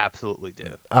 you absolutely do.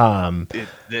 It's a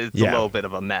little bit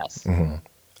of a mess.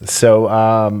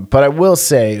 So, but I will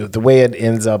say the way it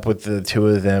ends up with the two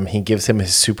of them, he gives him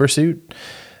his super suit.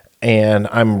 And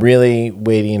I'm really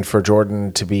waiting for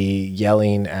Jordan to be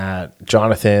yelling at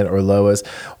Jonathan or Lois,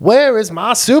 "Where is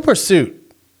my super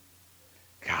suit?"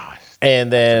 Gosh.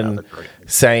 And then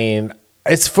saying,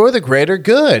 "It's for the greater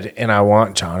good." And I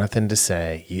want Jonathan to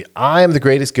say, "I am the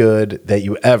greatest good that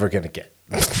you ever going to get."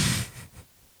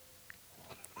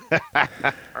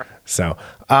 So,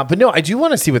 but no, I do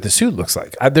want to see what the suit looks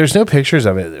like. There's no pictures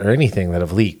of it or anything that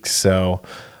have leaked. So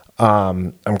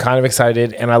I'm kind of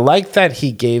excited. And I like that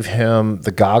he gave him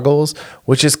the goggles,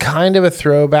 which is kind of a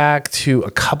throwback to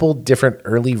a couple different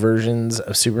early versions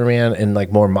of Superman in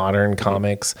like more modern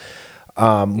comics.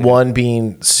 One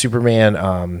being Superman,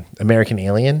 American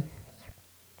Alien.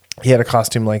 He had a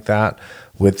costume like that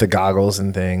with the goggles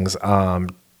and things.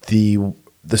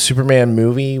 The Superman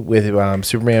movie with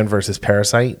Superman versus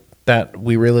Parasite that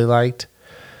we really liked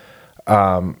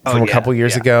from a couple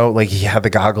years ago. Like he had the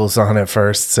goggles on at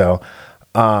first. So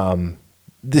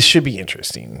this should be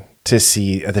interesting to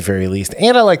see at the very least.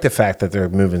 And I like the fact that they're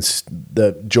moving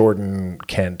the Jordan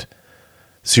Kent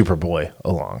Superboy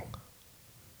along.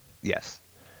 Yes.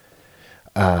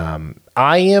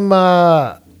 I am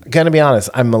going to be honest.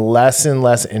 I'm less and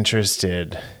less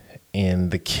interested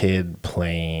in the kid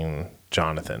playing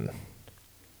Jonathan.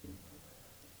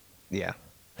 Yeah.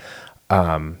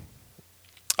 I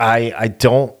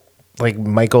don't like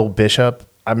Michael Bishop.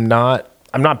 I'm not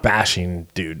bashing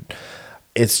dude.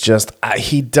 It's just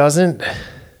he doesn't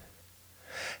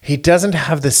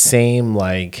have the same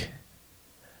like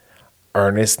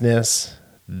earnestness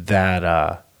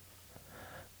that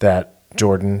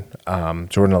Jordan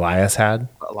Elias had.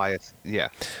 Yeah.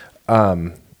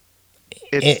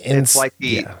 It's like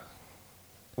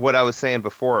what I was saying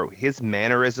before, his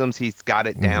mannerisms, he's got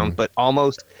it down, but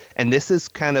almost, and this is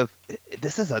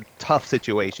a tough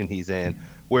situation he's in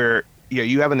where,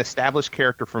 you have an established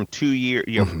character from 2 years,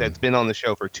 that's been on the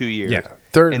show for 2 years. Yeah.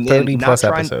 30 plus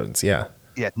episodes. Yeah.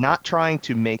 Yeah. Not trying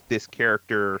to make this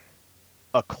character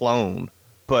a clone,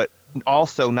 but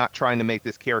also not trying to make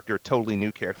this character a totally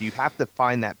new character. You have to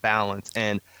find that balance.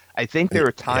 And I think there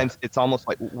are times it's almost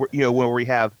like, where we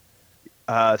have,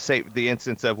 say the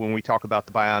instance of when we talk about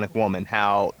the Bionic Woman,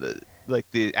 how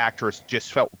the actress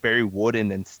just felt very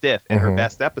wooden and stiff, and her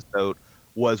best episode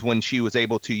was when she was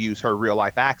able to use her real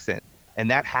life accent. And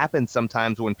that happens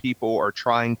sometimes when people are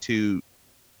trying to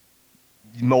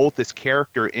mold this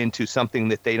character into something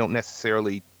that they don't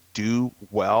necessarily do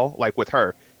well. Like with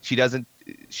her, she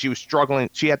was struggling.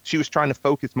 She was trying to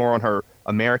focus more on her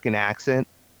American accent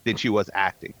than she was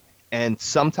acting. And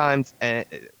sometimes, and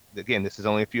again, this is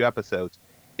only a few episodes,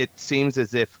 it seems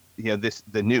as if,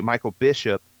 the new Michael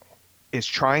Bishop is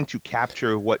trying to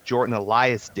capture what Jordan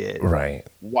Elias did. Right.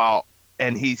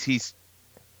 And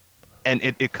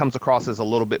it comes across as a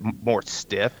little bit more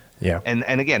stiff. Yeah. And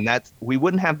again, we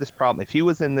wouldn't have this problem if he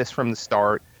was in this from the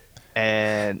start.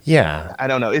 And yeah, I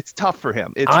don't know. It's tough for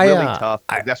him. It's really tough.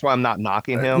 That's why I'm not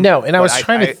knocking him. No, and I was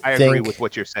trying to I agree with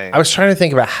what you're saying. I was trying to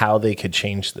think about how they could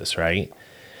change this, right?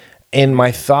 And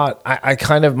my thought,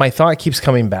 my thought keeps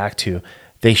coming back to,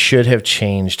 they should have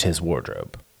changed his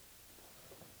wardrobe.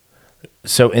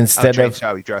 So instead of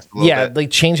how he dressed a little bit. like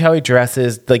change how he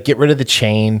dresses, like get rid of the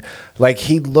chain. Like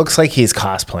he looks like he's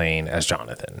cosplaying as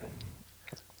Jonathan.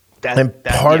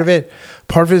 Part of it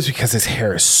is because his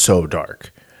hair is so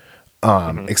dark,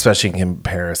 especially in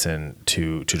comparison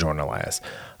to Jordan Elias.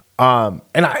 And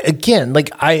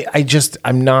I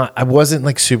wasn't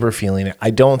like super feeling it.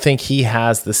 I don't think he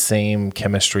has the same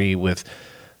chemistry with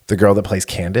the girl that plays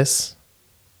Candace.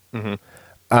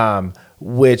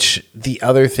 Which the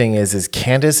other thing is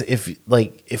Candace,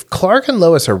 if Clark and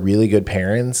Lois are really good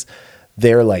parents,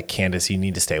 they're like, Candace, you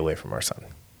need to stay away from our son.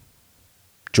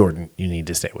 Jordan, you need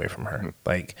to stay away from her.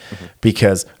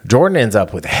 Because Jordan ends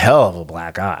up with a hell of a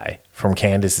black eye from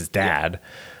Candace's dad.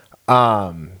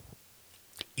 And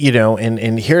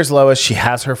here's Lois. She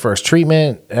has her first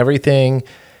treatment, everything.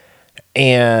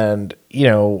 And,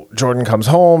 Jordan comes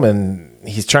home and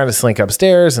he's trying to slink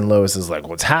upstairs, and Lois is like,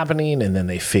 what's happening? And then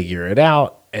they figure it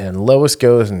out, and Lois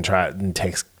goes and tries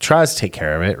to take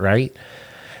care of it, right?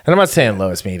 And I'm not saying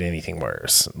Lois made anything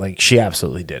worse. Like, she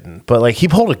absolutely didn't. But, like, he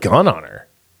pulled a gun on her.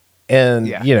 And,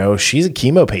 she's a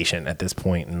chemo patient at this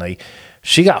point. And, like,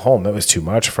 she got home. It was too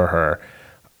much for her.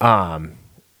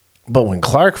 But when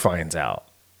Clark finds out,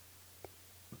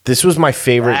 this was my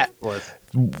favorite.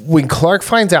 When Clark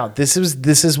finds out, this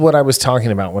is what I was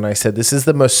talking about when I said this is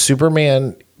the most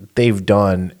Superman they've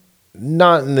done,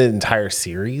 not in the entire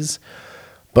series,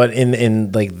 but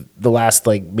in like the last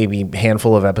like maybe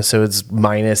handful of episodes,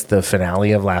 minus the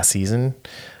finale of last season.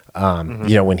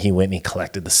 When he went and he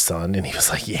collected the sun and he was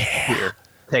like, Here,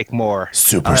 take more.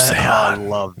 Super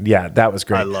Saiyan. Yeah, that was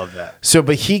great. I love that. So,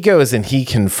 but he goes and he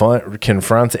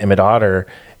confronts Imadater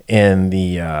in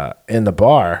the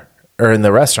bar. Or in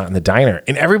the restaurant, in the diner,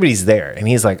 and everybody's there. And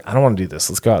he's like, I don't want to do this.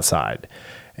 Let's go outside.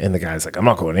 And the guy's like, I'm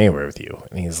not going anywhere with you.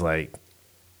 And he's like,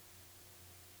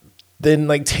 then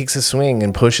like takes a swing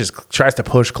and tries to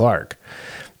push Clark.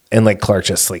 And like Clark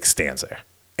just like stands there.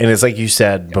 And it's like you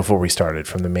said before we started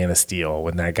from the Man of Steel,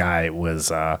 when that guy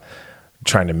was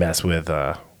trying to mess with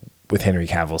Henry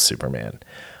Cavill's Superman.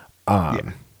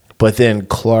 But then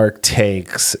Clark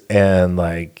takes and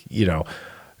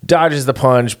dodges the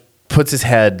punch, puts his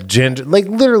head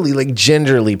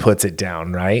gingerly puts it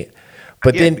down, right?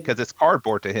 But then because it's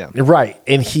cardboard to him, right?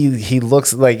 And he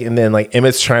looks like, and then like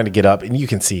Emmett's trying to get up, and you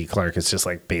can see Clark is just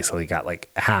like basically got like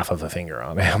half of a finger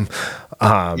on him.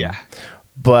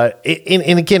 But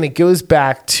again, it goes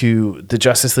back to the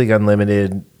Justice League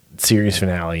Unlimited series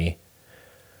finale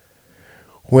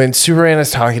when Superman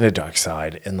is talking to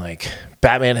Darkseid, and like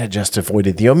Batman had just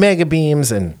avoided the Omega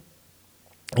beams, and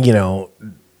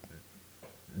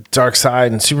Darkseid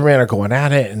and Superman are going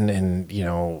at it, and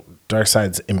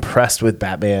Darkseid's impressed with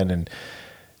Batman, and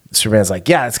Superman's like,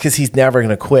 yeah, it's because he's never going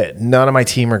to quit. None of my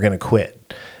team are going to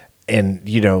quit. And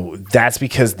that's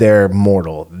because they're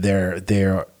mortal. They're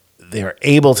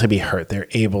able to be hurt. They're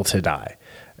able to die.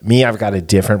 Me, I've got a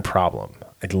different problem.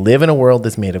 I live in a world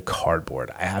that's made of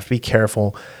cardboard. I have to be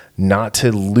careful not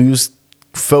to lose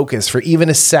focus for even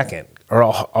a second, or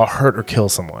I'll hurt or kill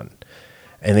someone.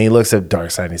 And then he looks at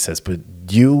Darkseid and he says, but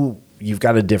you've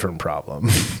got a different problem.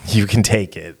 You can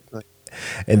take it.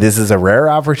 And this is a rare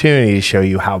opportunity to show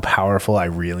you how powerful I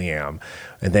really am.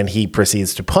 And then he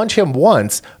proceeds to punch him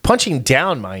once, punching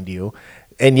down, mind you,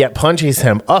 and yet punches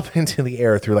him up into the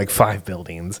air through like 5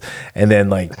 buildings, and then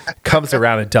like comes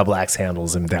around and double axe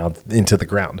handles him down into the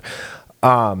ground.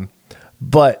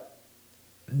 But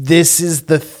this is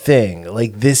the thing.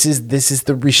 Like this is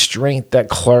the restraint that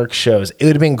Clark shows. It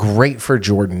would have been great for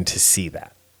Jordan to see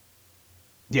that.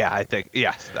 Yeah, I think it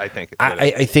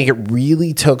I think it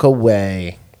really took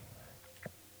away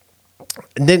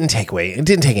It didn't take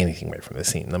anything away from the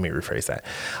scene. Let me rephrase that.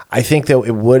 I think, though,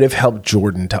 it would have helped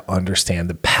Jordan to understand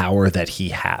the power that he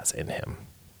has in him.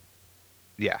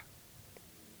 Yeah.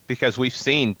 Because we've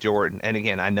seen Jordan, and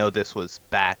again, I know this was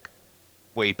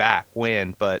way back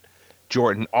when, but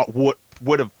Jordan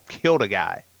would have killed a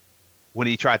guy when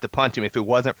he tried to punch him if it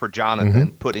wasn't for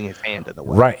Jonathan putting his hand in the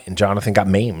way. Right, and Jonathan got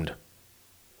maimed.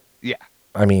 Yeah.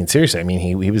 I mean, seriously, I mean,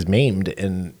 he was maimed,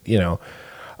 and, you know,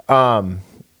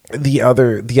 the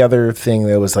other thing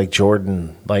that was like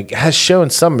Jordan, like, has shown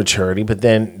some maturity, but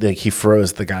then like he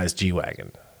froze the guy's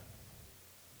G-Wagon.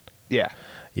 Yeah.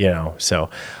 You know, so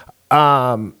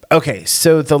okay,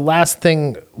 so the last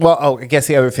thing, I guess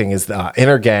the other thing is the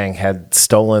Inner Gang had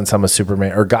stolen some of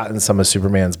Superman, or gotten some of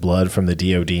Superman's blood from the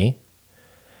D.O.D.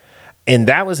 And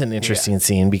that was an interesting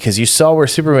scene because you saw where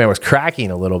Superman was cracking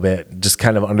a little bit, just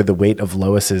kind of under the weight of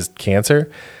Lois's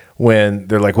cancer, when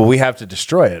they're like, well, we have to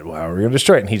destroy it. Well, we're going to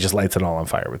destroy it. And he just lights it all on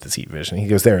fire with his heat vision. He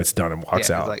goes, there, it's done, and walks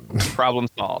out. Like, problem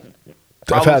solved.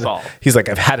 He's like,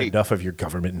 I've had enough of your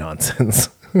government nonsense.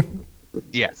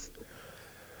 Yes.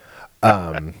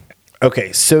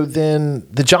 Okay, so then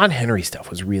the John Henry stuff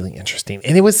was really interesting,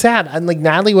 and it was sad. And like,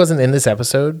 Natalie wasn't in this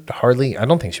episode hardly. I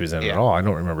don't think she was in it at all. I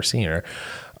don't remember seeing her.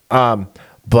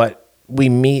 But we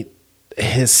meet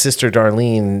his sister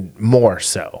Darlene more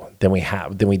so than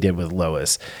we did with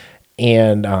Lois,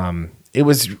 and it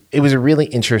was a really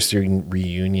interesting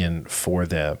reunion for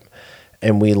them.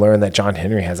 And we learned that John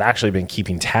Henry has actually been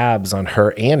keeping tabs on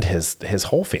her and his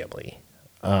whole family.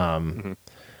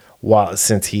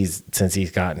 Since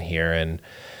he's gotten here, and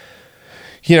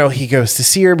you know, he goes to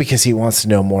see her because he wants to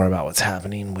know more about what's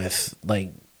happening with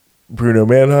like Bruno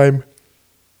Mannheim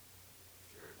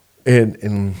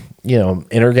and you know,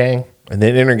 Inner Gang, and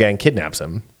then Inner Gang kidnaps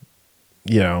him,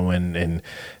 you know, and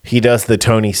he does the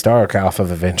Tony Stark off of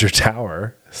Avenger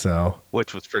Tower, so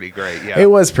which was pretty great. Yeah,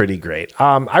 it was pretty great.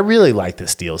 I really like the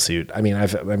steel suit. I mean,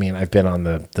 I've been on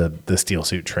the steel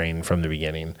suit train from the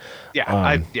beginning.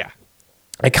 Yeah,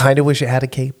 I kind of wish it had a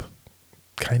cape,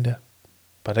 kind of,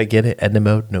 but I get it. Edna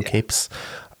mode, no capes.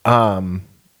 And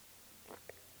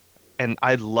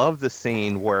I love the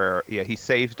scene where he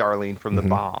saves Darlene from the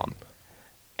bomb,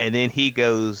 and then he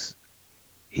goes,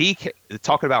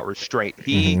 talking about restraint.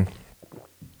 The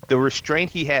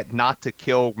restraint he had not to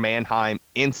kill Mannheim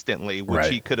instantly, which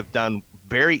he could have done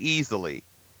very easily.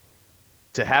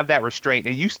 To have that restraint,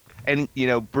 and you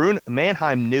know, Bruno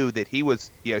Mannheim knew that he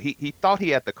was, you know, he thought he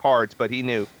had the cards, but he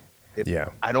knew, if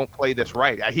I don't play this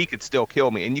right, he could still kill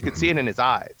me, and you could see it in his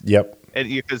eyes. Yep. And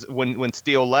because when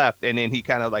Steele left, and then he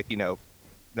kind of like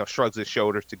shrugs his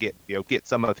shoulders to get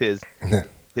some of his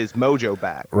mojo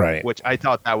back. Right. Which I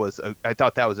thought that was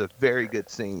a very good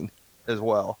scene as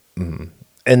well. Mm-hmm.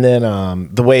 And then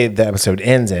the way the episode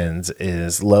ends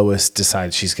is Lois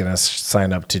decides she's going to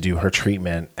sign up to do her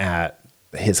treatment at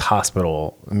his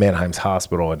hospital, Mannheim's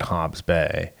hospital in Hobbs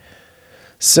Bay.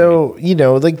 So, you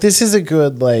know, like, this is a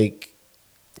good like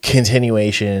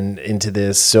continuation into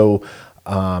this. So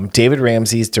David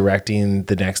Ramsey's directing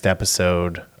the next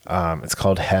episode. It's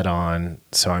called Head On.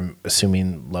 So I'm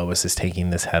assuming Lois is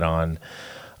taking this head on,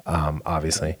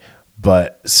 obviously.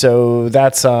 But so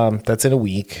that's in a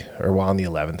week, or on the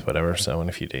 11th, whatever. So in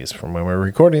a few days from when we're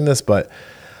recording this. But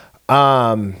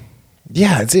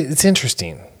it's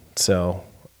interesting. So,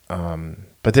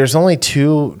 but there's only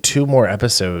two more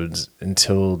episodes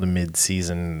until the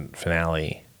mid-season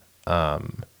finale.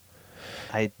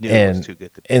 I knew it was too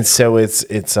good to be. And so it's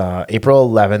April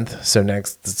 11th, so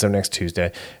next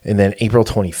Tuesday, and then April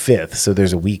 25th. So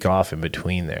there's a week off in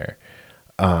between there.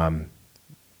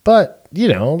 But you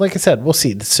know, like I said, we'll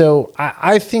see. So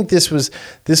I think this was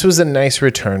a nice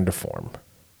return to form.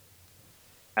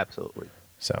 Absolutely.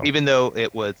 So even though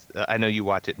it was, I know you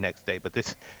watch it next day, but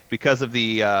this, because of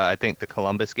the I think the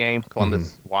Columbus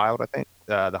Wild, I think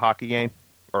the hockey game,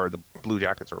 or the Blue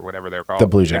Jackets, or whatever they're called. The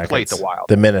Blue Jackets. They played the Wild.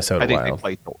 The Minnesota Wild. I think they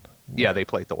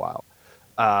played the Wild.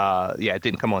 It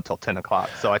didn't come on until 10 o'clock.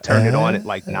 So I turned it on at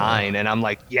like 9, and I'm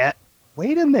like,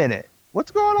 wait a minute.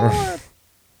 What's going on?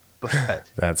 But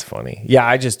that's funny. Yeah,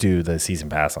 I just do the season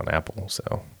pass on Apple.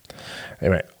 So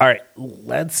anyway, all right,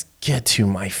 let's get to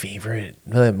my favorite,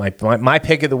 my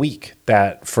pick of the week,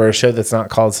 that for a show that's not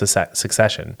called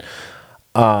Succession.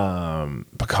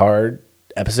 Picard,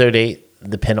 episode 8.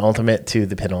 The penultimate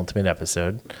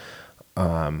episode.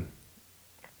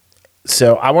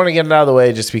 So I want to get it out of the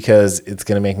way just because it's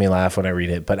going to make me laugh when I read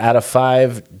it. But out of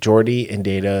 5, Geordi and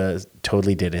Data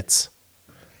totally did it.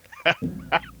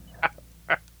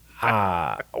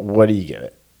 What do you give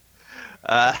it?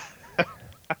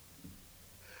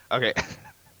 Okay.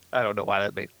 I don't know why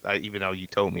that makes, even though you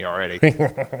told me already.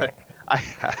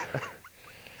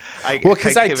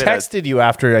 Because I texted you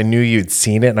after I knew you'd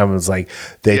seen it, and I was like,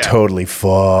 they totally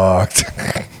fucked.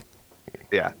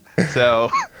 Yeah. So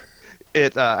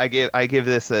I give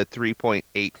this a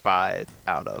 3.85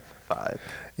 out of 5.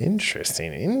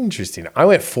 Interesting. I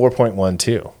went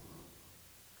 4.12.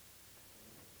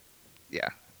 Yeah.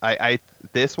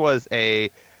 This was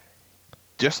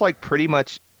just like pretty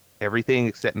much everything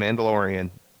except Mandalorian.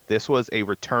 This was a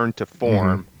return to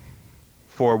form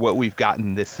for what we've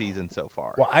gotten this season so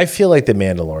far. Well, I feel like the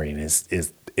Mandalorian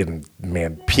is in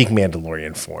peak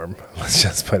Mandalorian form. Let's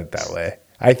just put it that way.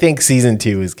 I think season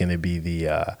 2 is going to be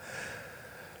the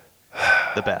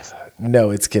best. No,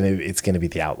 it's gonna be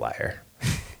the outlier.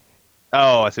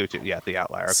 Oh, I see what you. Yeah, the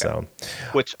outlier. Okay. So,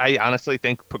 which I honestly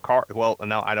think Picard. Well,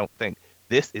 no, I don't think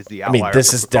this is the outlier. I mean,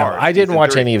 this is Picard, I didn't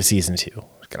watch 3. any of season 2.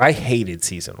 I hated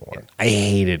season 1. Yeah. I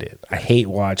hated it. I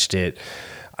watched it.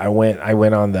 I went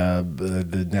on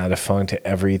the now defunct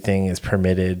Everything is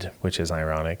Permitted, which is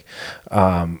ironic,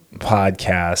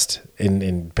 podcast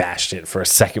and bashed it for a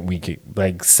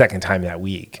second time that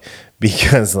week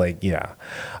because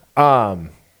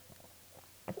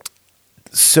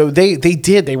so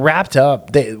they wrapped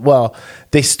up.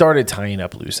 They started tying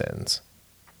up loose ends.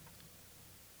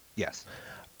 Yes.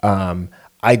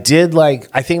 I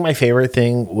think my favorite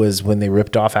thing was when they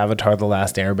ripped off Avatar The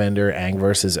Last Airbender, Aang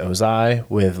versus Ozai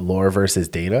with Lore versus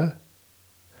Data.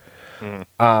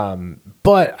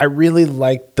 But I really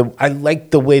liked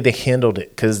the way they handled it,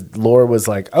 because Lore was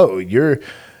like, oh, your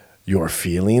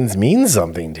feelings mean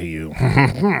something to you.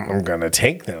 I'm going to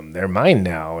take them. They're mine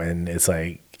now. And it's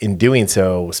like, in doing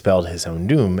so, spelled his own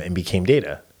doom and became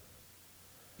Data.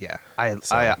 Yeah, I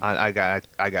gotta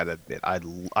admit, I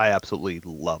absolutely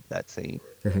love that scene.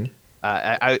 Mm-hmm.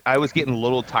 I was getting a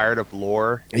little tired of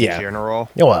Lore in general.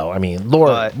 Well, I mean,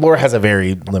 Lore has a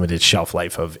very limited shelf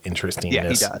life of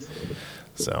interestingness. Yeah, he does.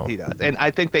 So he does, and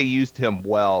I think they used him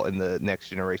well in the Next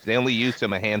Generation. They only used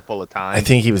him a handful of times. I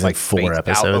think he was like 4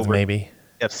 episodes, maybe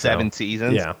of 7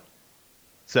 seasons. Yeah.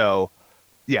 So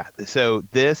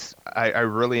this I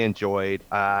really enjoyed.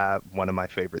 One of my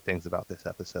favorite things about this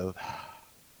episode.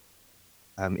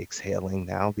 I'm exhaling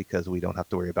now because we don't have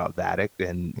to worry about Vatic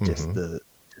and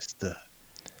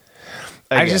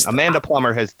Amanda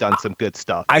Plummer has done some good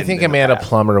stuff. I think Amanda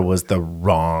Plummer was the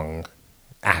wrong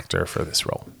actor for this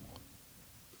role.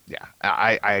 Yeah,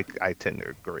 I tend to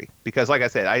agree because, like I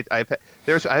said,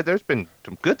 there's been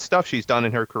some good stuff she's done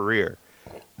in her career.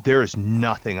 There is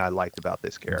nothing I liked about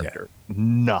this character. Yeah.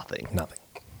 Nothing.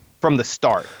 From the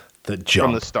start.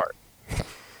 From the start.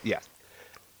 Yes.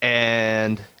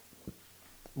 And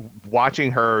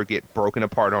watching her get broken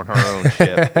apart on her own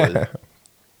ship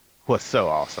was so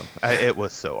awesome. It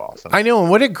was so awesome. I know, and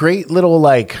what a great little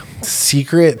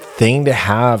secret thing to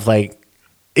have.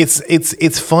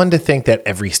 It's fun to think that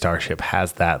every starship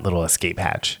has that little escape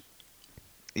hatch.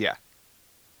 Yeah.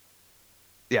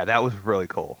 Yeah, that was really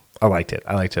cool. I liked it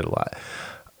a lot.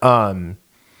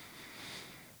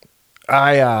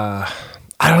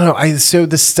 I don't know. So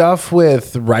the stuff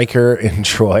with Riker and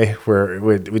Troy,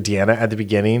 with Deanna at the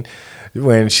beginning,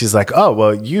 when she's like, "Oh,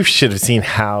 well, you should have seen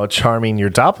how charming your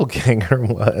doppelganger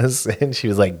was," and she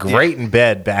was like, "Great in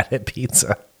bed, bad at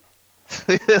pizza."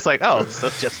 It's like, oh, so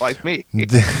just like me.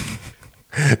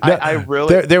 I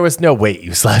really there was no wait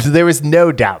you slept. There was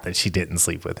no doubt that she didn't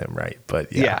sleep with him, right?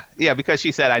 But yeah, because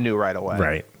she said I knew right away,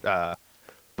 right?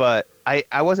 But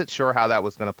I wasn't sure how that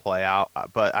was going to play out,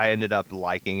 but I ended up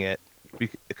liking it.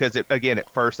 Because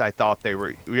at first I thought they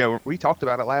were, we talked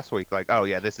about it last week, like, oh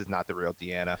yeah, this is not the real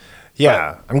Deanna.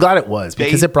 Yeah, but I'm glad it was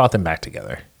because it brought them back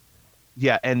together.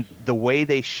 Yeah, and the way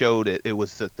they showed it, it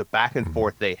was the back and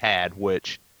forth they had,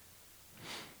 which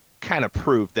kind of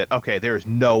proved that, okay, there's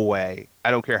no way,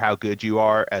 I don't care how good you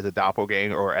are as a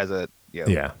doppelganger or as a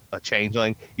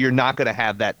changeling, you're not going to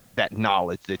have that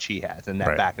knowledge that she has and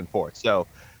that back and forth. So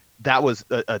that was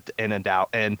in doubt.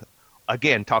 And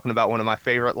again, talking about one of my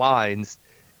favorite lines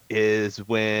is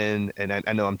when, and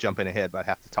I know I'm jumping ahead, but I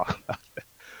have to talk about it.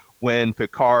 When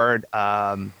Picard,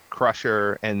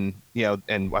 Crusher, and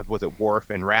and what was it, Worf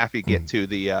and Raffi get to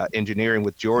the engineering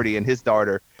with Geordi and his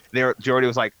daughter. Geordi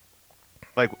was like,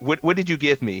 what did you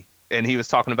give me? And he was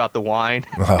talking about the wine,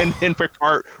 and then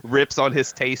Picard rips on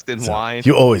his taste in wine.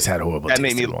 You always had horrible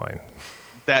taste in wine.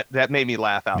 That made me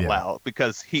laugh out loud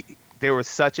because there was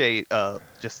such a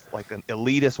just like an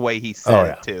elitist way he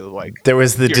said it too. Like there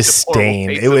was the disdain.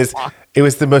 It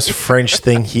was the most French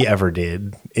thing he ever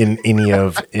did in any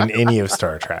of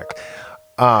Star Trek.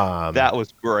 That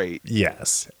was great.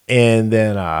 Yes, and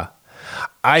then I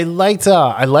liked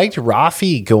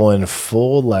Raffi going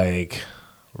full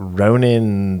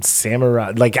Ronin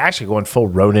samurai, like actually going full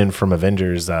Ronin from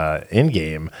Avengers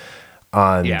Endgame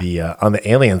on the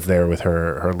aliens there with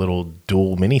her little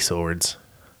dual mini swords.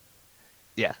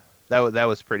 Yeah, that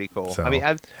was pretty cool. So, I mean,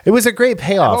 it was a great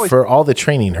payoff always, for all the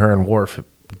training her and Worf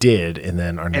did, and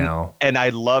then are now. And I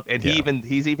love, and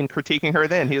he's even critiquing her.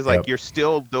 Then he's like, "You're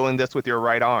still doing this with your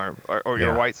right arm or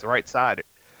your right side."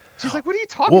 She's like, "What are you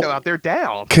talking about? They're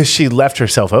down." Because she left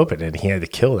herself open, and he had to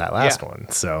kill that last one.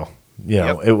 So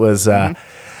it was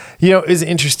it was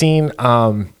interesting.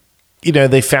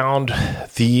 They found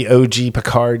the OG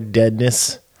Picard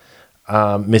deadness,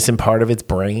 missing part of its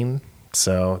brain.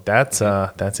 So that's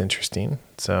interesting.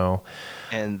 So,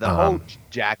 and the whole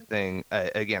Jack thing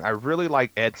again, I really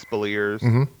like Ed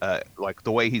Speleers, like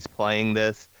the way he's playing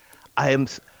this.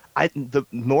 The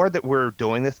more that we're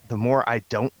doing this, the more I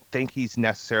don't think he's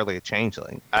necessarily a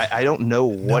changeling. I don't know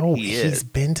what he is. He's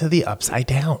been to the Upside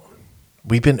Down.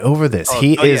 We've been over this.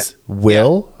 He is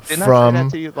Will from. I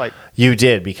say that to you? You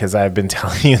did, because I've been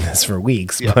telling you this for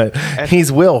weeks. Yeah. But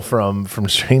he's Will from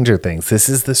Stranger Things. This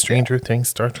is the Stranger Things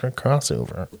Star Trek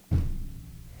crossover.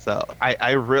 So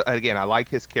I like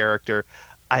his character.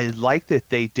 I like that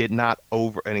they did not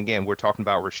over. And again, we're talking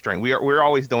about restraint. We're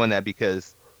always doing that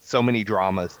because so many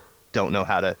dramas don't know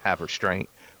how to have restraint.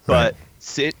 But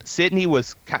Sydney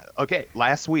was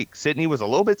last week. Sydney was a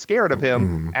little bit scared of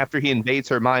him after he invades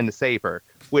her mind to save her,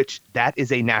 which that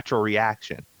is a natural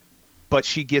reaction. But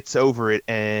she gets over it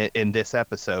in this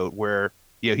episode where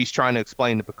he's trying to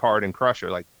explain to Picard and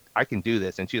Crusher, like, I can do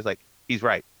this, and she's like, he's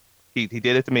right. He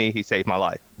did it to me. He saved my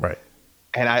life. Right.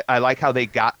 And I like how they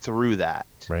got through that.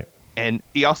 Right. And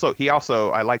he also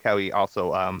I like how he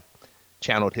also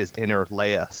channeled his inner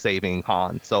Leia saving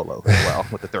Han Solo as well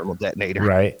with the thermal detonator.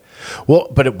 Right. Well,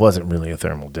 but it wasn't really a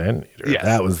thermal detonator. Yes.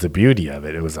 That was the beauty of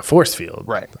it. It was a force field.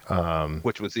 Right.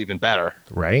 Which was even better.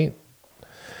 Right.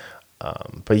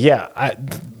 But yeah, I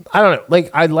don't know.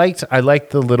 Like I liked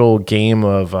the little game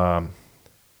of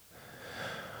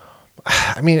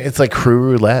it's like crew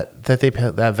roulette that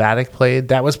Vatic played.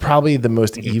 That was probably the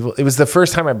most evil. It was the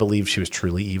first time I believe she was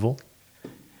truly evil.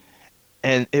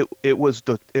 And it was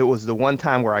the one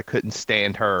time where I couldn't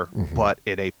stand her, but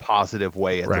in a positive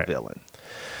way as a villain.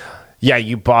 Yeah,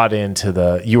 you bought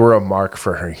into you were a mark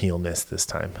for her heelness this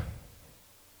time.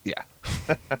 Yeah.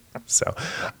 So,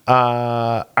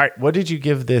 all right. What did you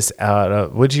give this out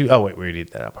of? Would you? Oh wait, we did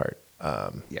that part.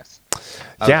 Yes.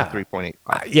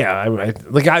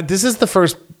 3.8. This is the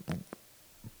first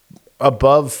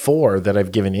above 4 that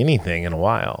I've given anything in a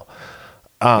while.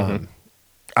 I don't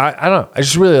know. I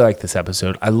just really like this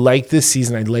episode. I like this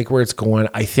season. I like where it's going.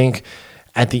 I think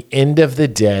at the end of the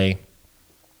day,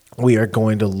 we are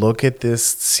going to look at this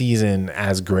season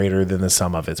as greater than the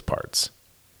sum of its parts.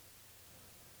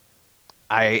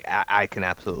 I can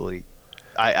absolutely.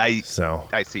 I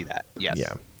see that. Yes.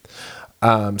 Yeah.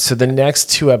 So the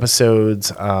next 2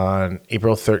 episodes on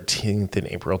April 13th and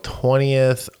April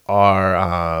 20th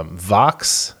are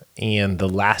Vox and The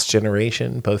Last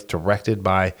Generation, both directed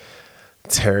by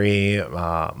Terry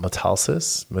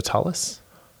Matalis,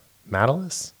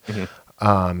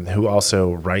 who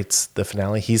also writes the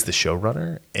finale. He's the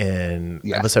showrunner. And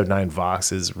episode 9,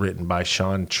 Vox, is written by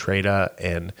Sean Treda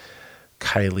and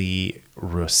Kylie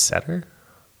Rossiter.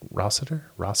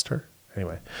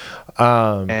 Anyway,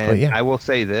 I will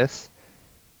say this: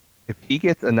 if he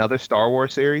gets another Star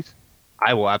Wars series,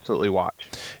 I will absolutely watch.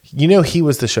 He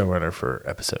was the showrunner for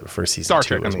season Star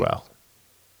 2 Trek, as well.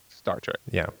 Star Trek.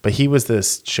 Yeah, but he was the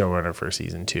showrunner for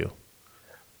season 2.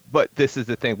 But this is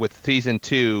the thing with season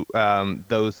 2,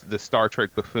 the Star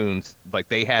Trek buffoons, like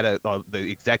they had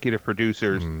the executive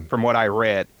producers, from what I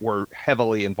read, were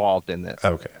heavily involved in this.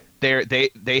 Okay.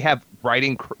 They have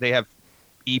writing, they have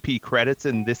EP credits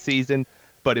in this season,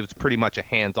 but it was pretty much a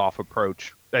hands-off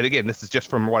approach. And again, this is just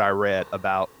from what I read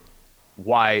about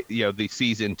why the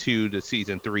season 2 to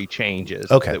season 3 changes.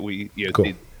 Okay. That we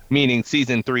cool. Meaning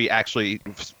season 3 actually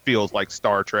feels like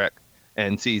Star Trek,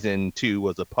 and season 2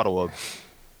 was a puddle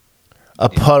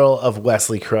of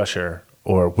Wesley Crusher,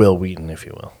 or Will Wheaton, if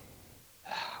you will.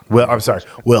 Will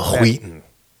Wheaton.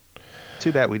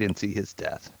 Too bad we didn't see his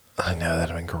death. I know, that'd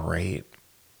have been great.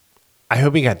 I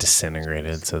hope he got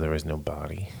disintegrated so there was no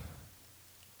body.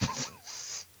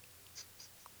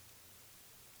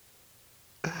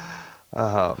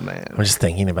 Oh, man. I'm just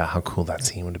thinking about how cool that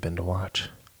scene would have been to watch.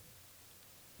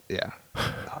 Yeah.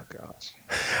 Oh, gosh.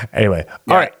 Anyway.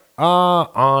 All right.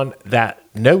 On that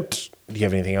note, do you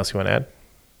have anything else you want to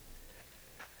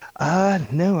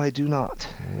add? No, I do not.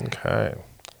 Okay.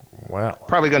 Well.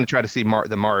 Probably going to try to see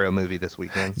the Mario movie this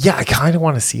weekend. Yeah, I kind of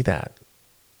want to see that.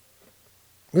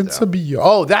 It's a be.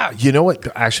 Oh, that, you know what?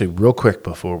 Actually, real quick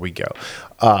before we go,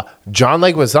 John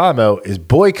Leguizamo is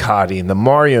boycotting the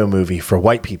Mario movie for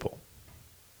white people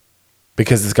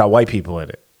because it's got white people in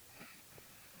it.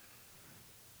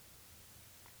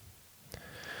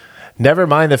 Never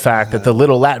mind the fact that the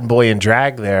little Latin boy in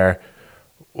drag there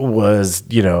was,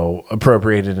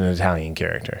 appropriated an Italian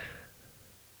character.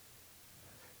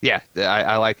 Yeah,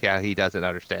 I like how he doesn't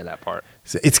understand that part.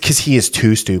 It's because he is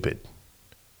too stupid.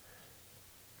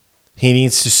 He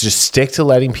needs to just stick to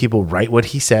letting people write what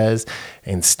he says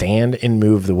and stand and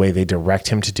move the way they direct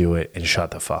him to do it and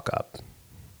shut the fuck up.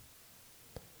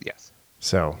 Yes.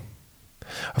 So,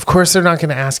 of course they're not going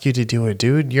to ask you to do it,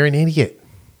 dude. You're an idiot.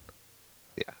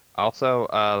 Yeah. Also,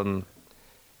 I'm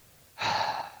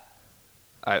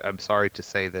sorry to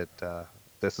say that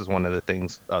this is one of the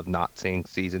things of not seeing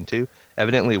season 2.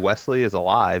 Evidently, Wesley is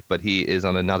alive, but he is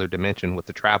on another dimension with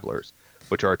the Travelers,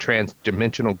 which are a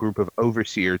trans-dimensional group of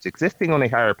overseers existing on a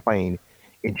higher plane,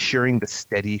 ensuring the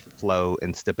steady flow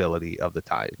and stability of the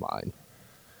timeline.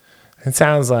 It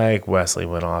sounds like Wesley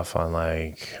went off on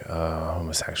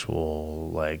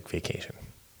homosexual vacation.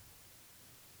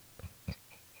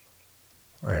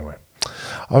 Anyway.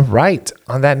 All right.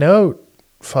 On that note,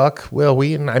 fuck Will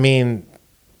Wheaton.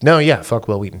 Fuck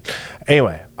Will Wheaton.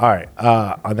 Anyway, all right.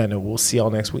 On that note, we'll see y'all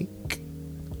next week.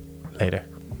 Later.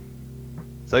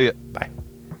 See ya. Bye.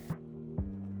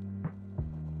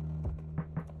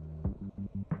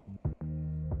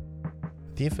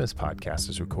 The Infamous Podcast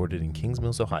is recorded in Kings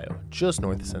Mills, Ohio, just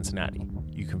north of Cincinnati.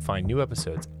 You can find new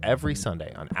episodes every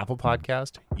Sunday on Apple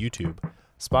Podcast, YouTube,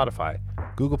 Spotify,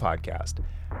 Google Podcast,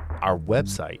 our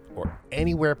website, or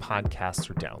anywhere podcasts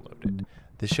are downloaded.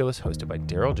 This show is hosted by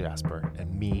Darryl Jasper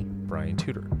and me, Brian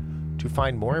Tudor. To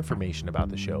find more information about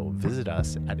the show, visit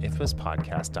us at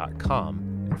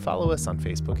infamouspodcast.com and follow us on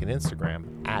Facebook and Instagram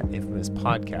at Infamous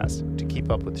Podcast to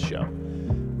keep up with the show.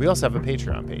 We also have a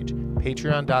Patreon page,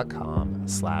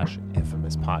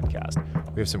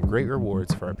 patreon.com/infamouspodcast. We have some great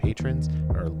rewards for our patrons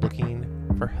and are looking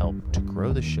for help to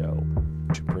grow the show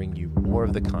to bring you more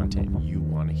of the content you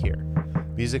want to hear.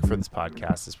 Music for this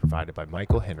podcast is provided by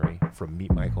Michael Henry from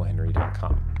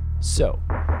meetmichaelhenry.com. So,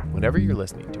 whenever you're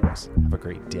listening to us, have a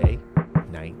great day,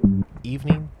 night,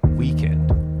 evening,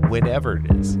 weekend, whenever it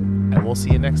is, and we'll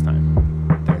see you next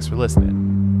time. Thanks for listening.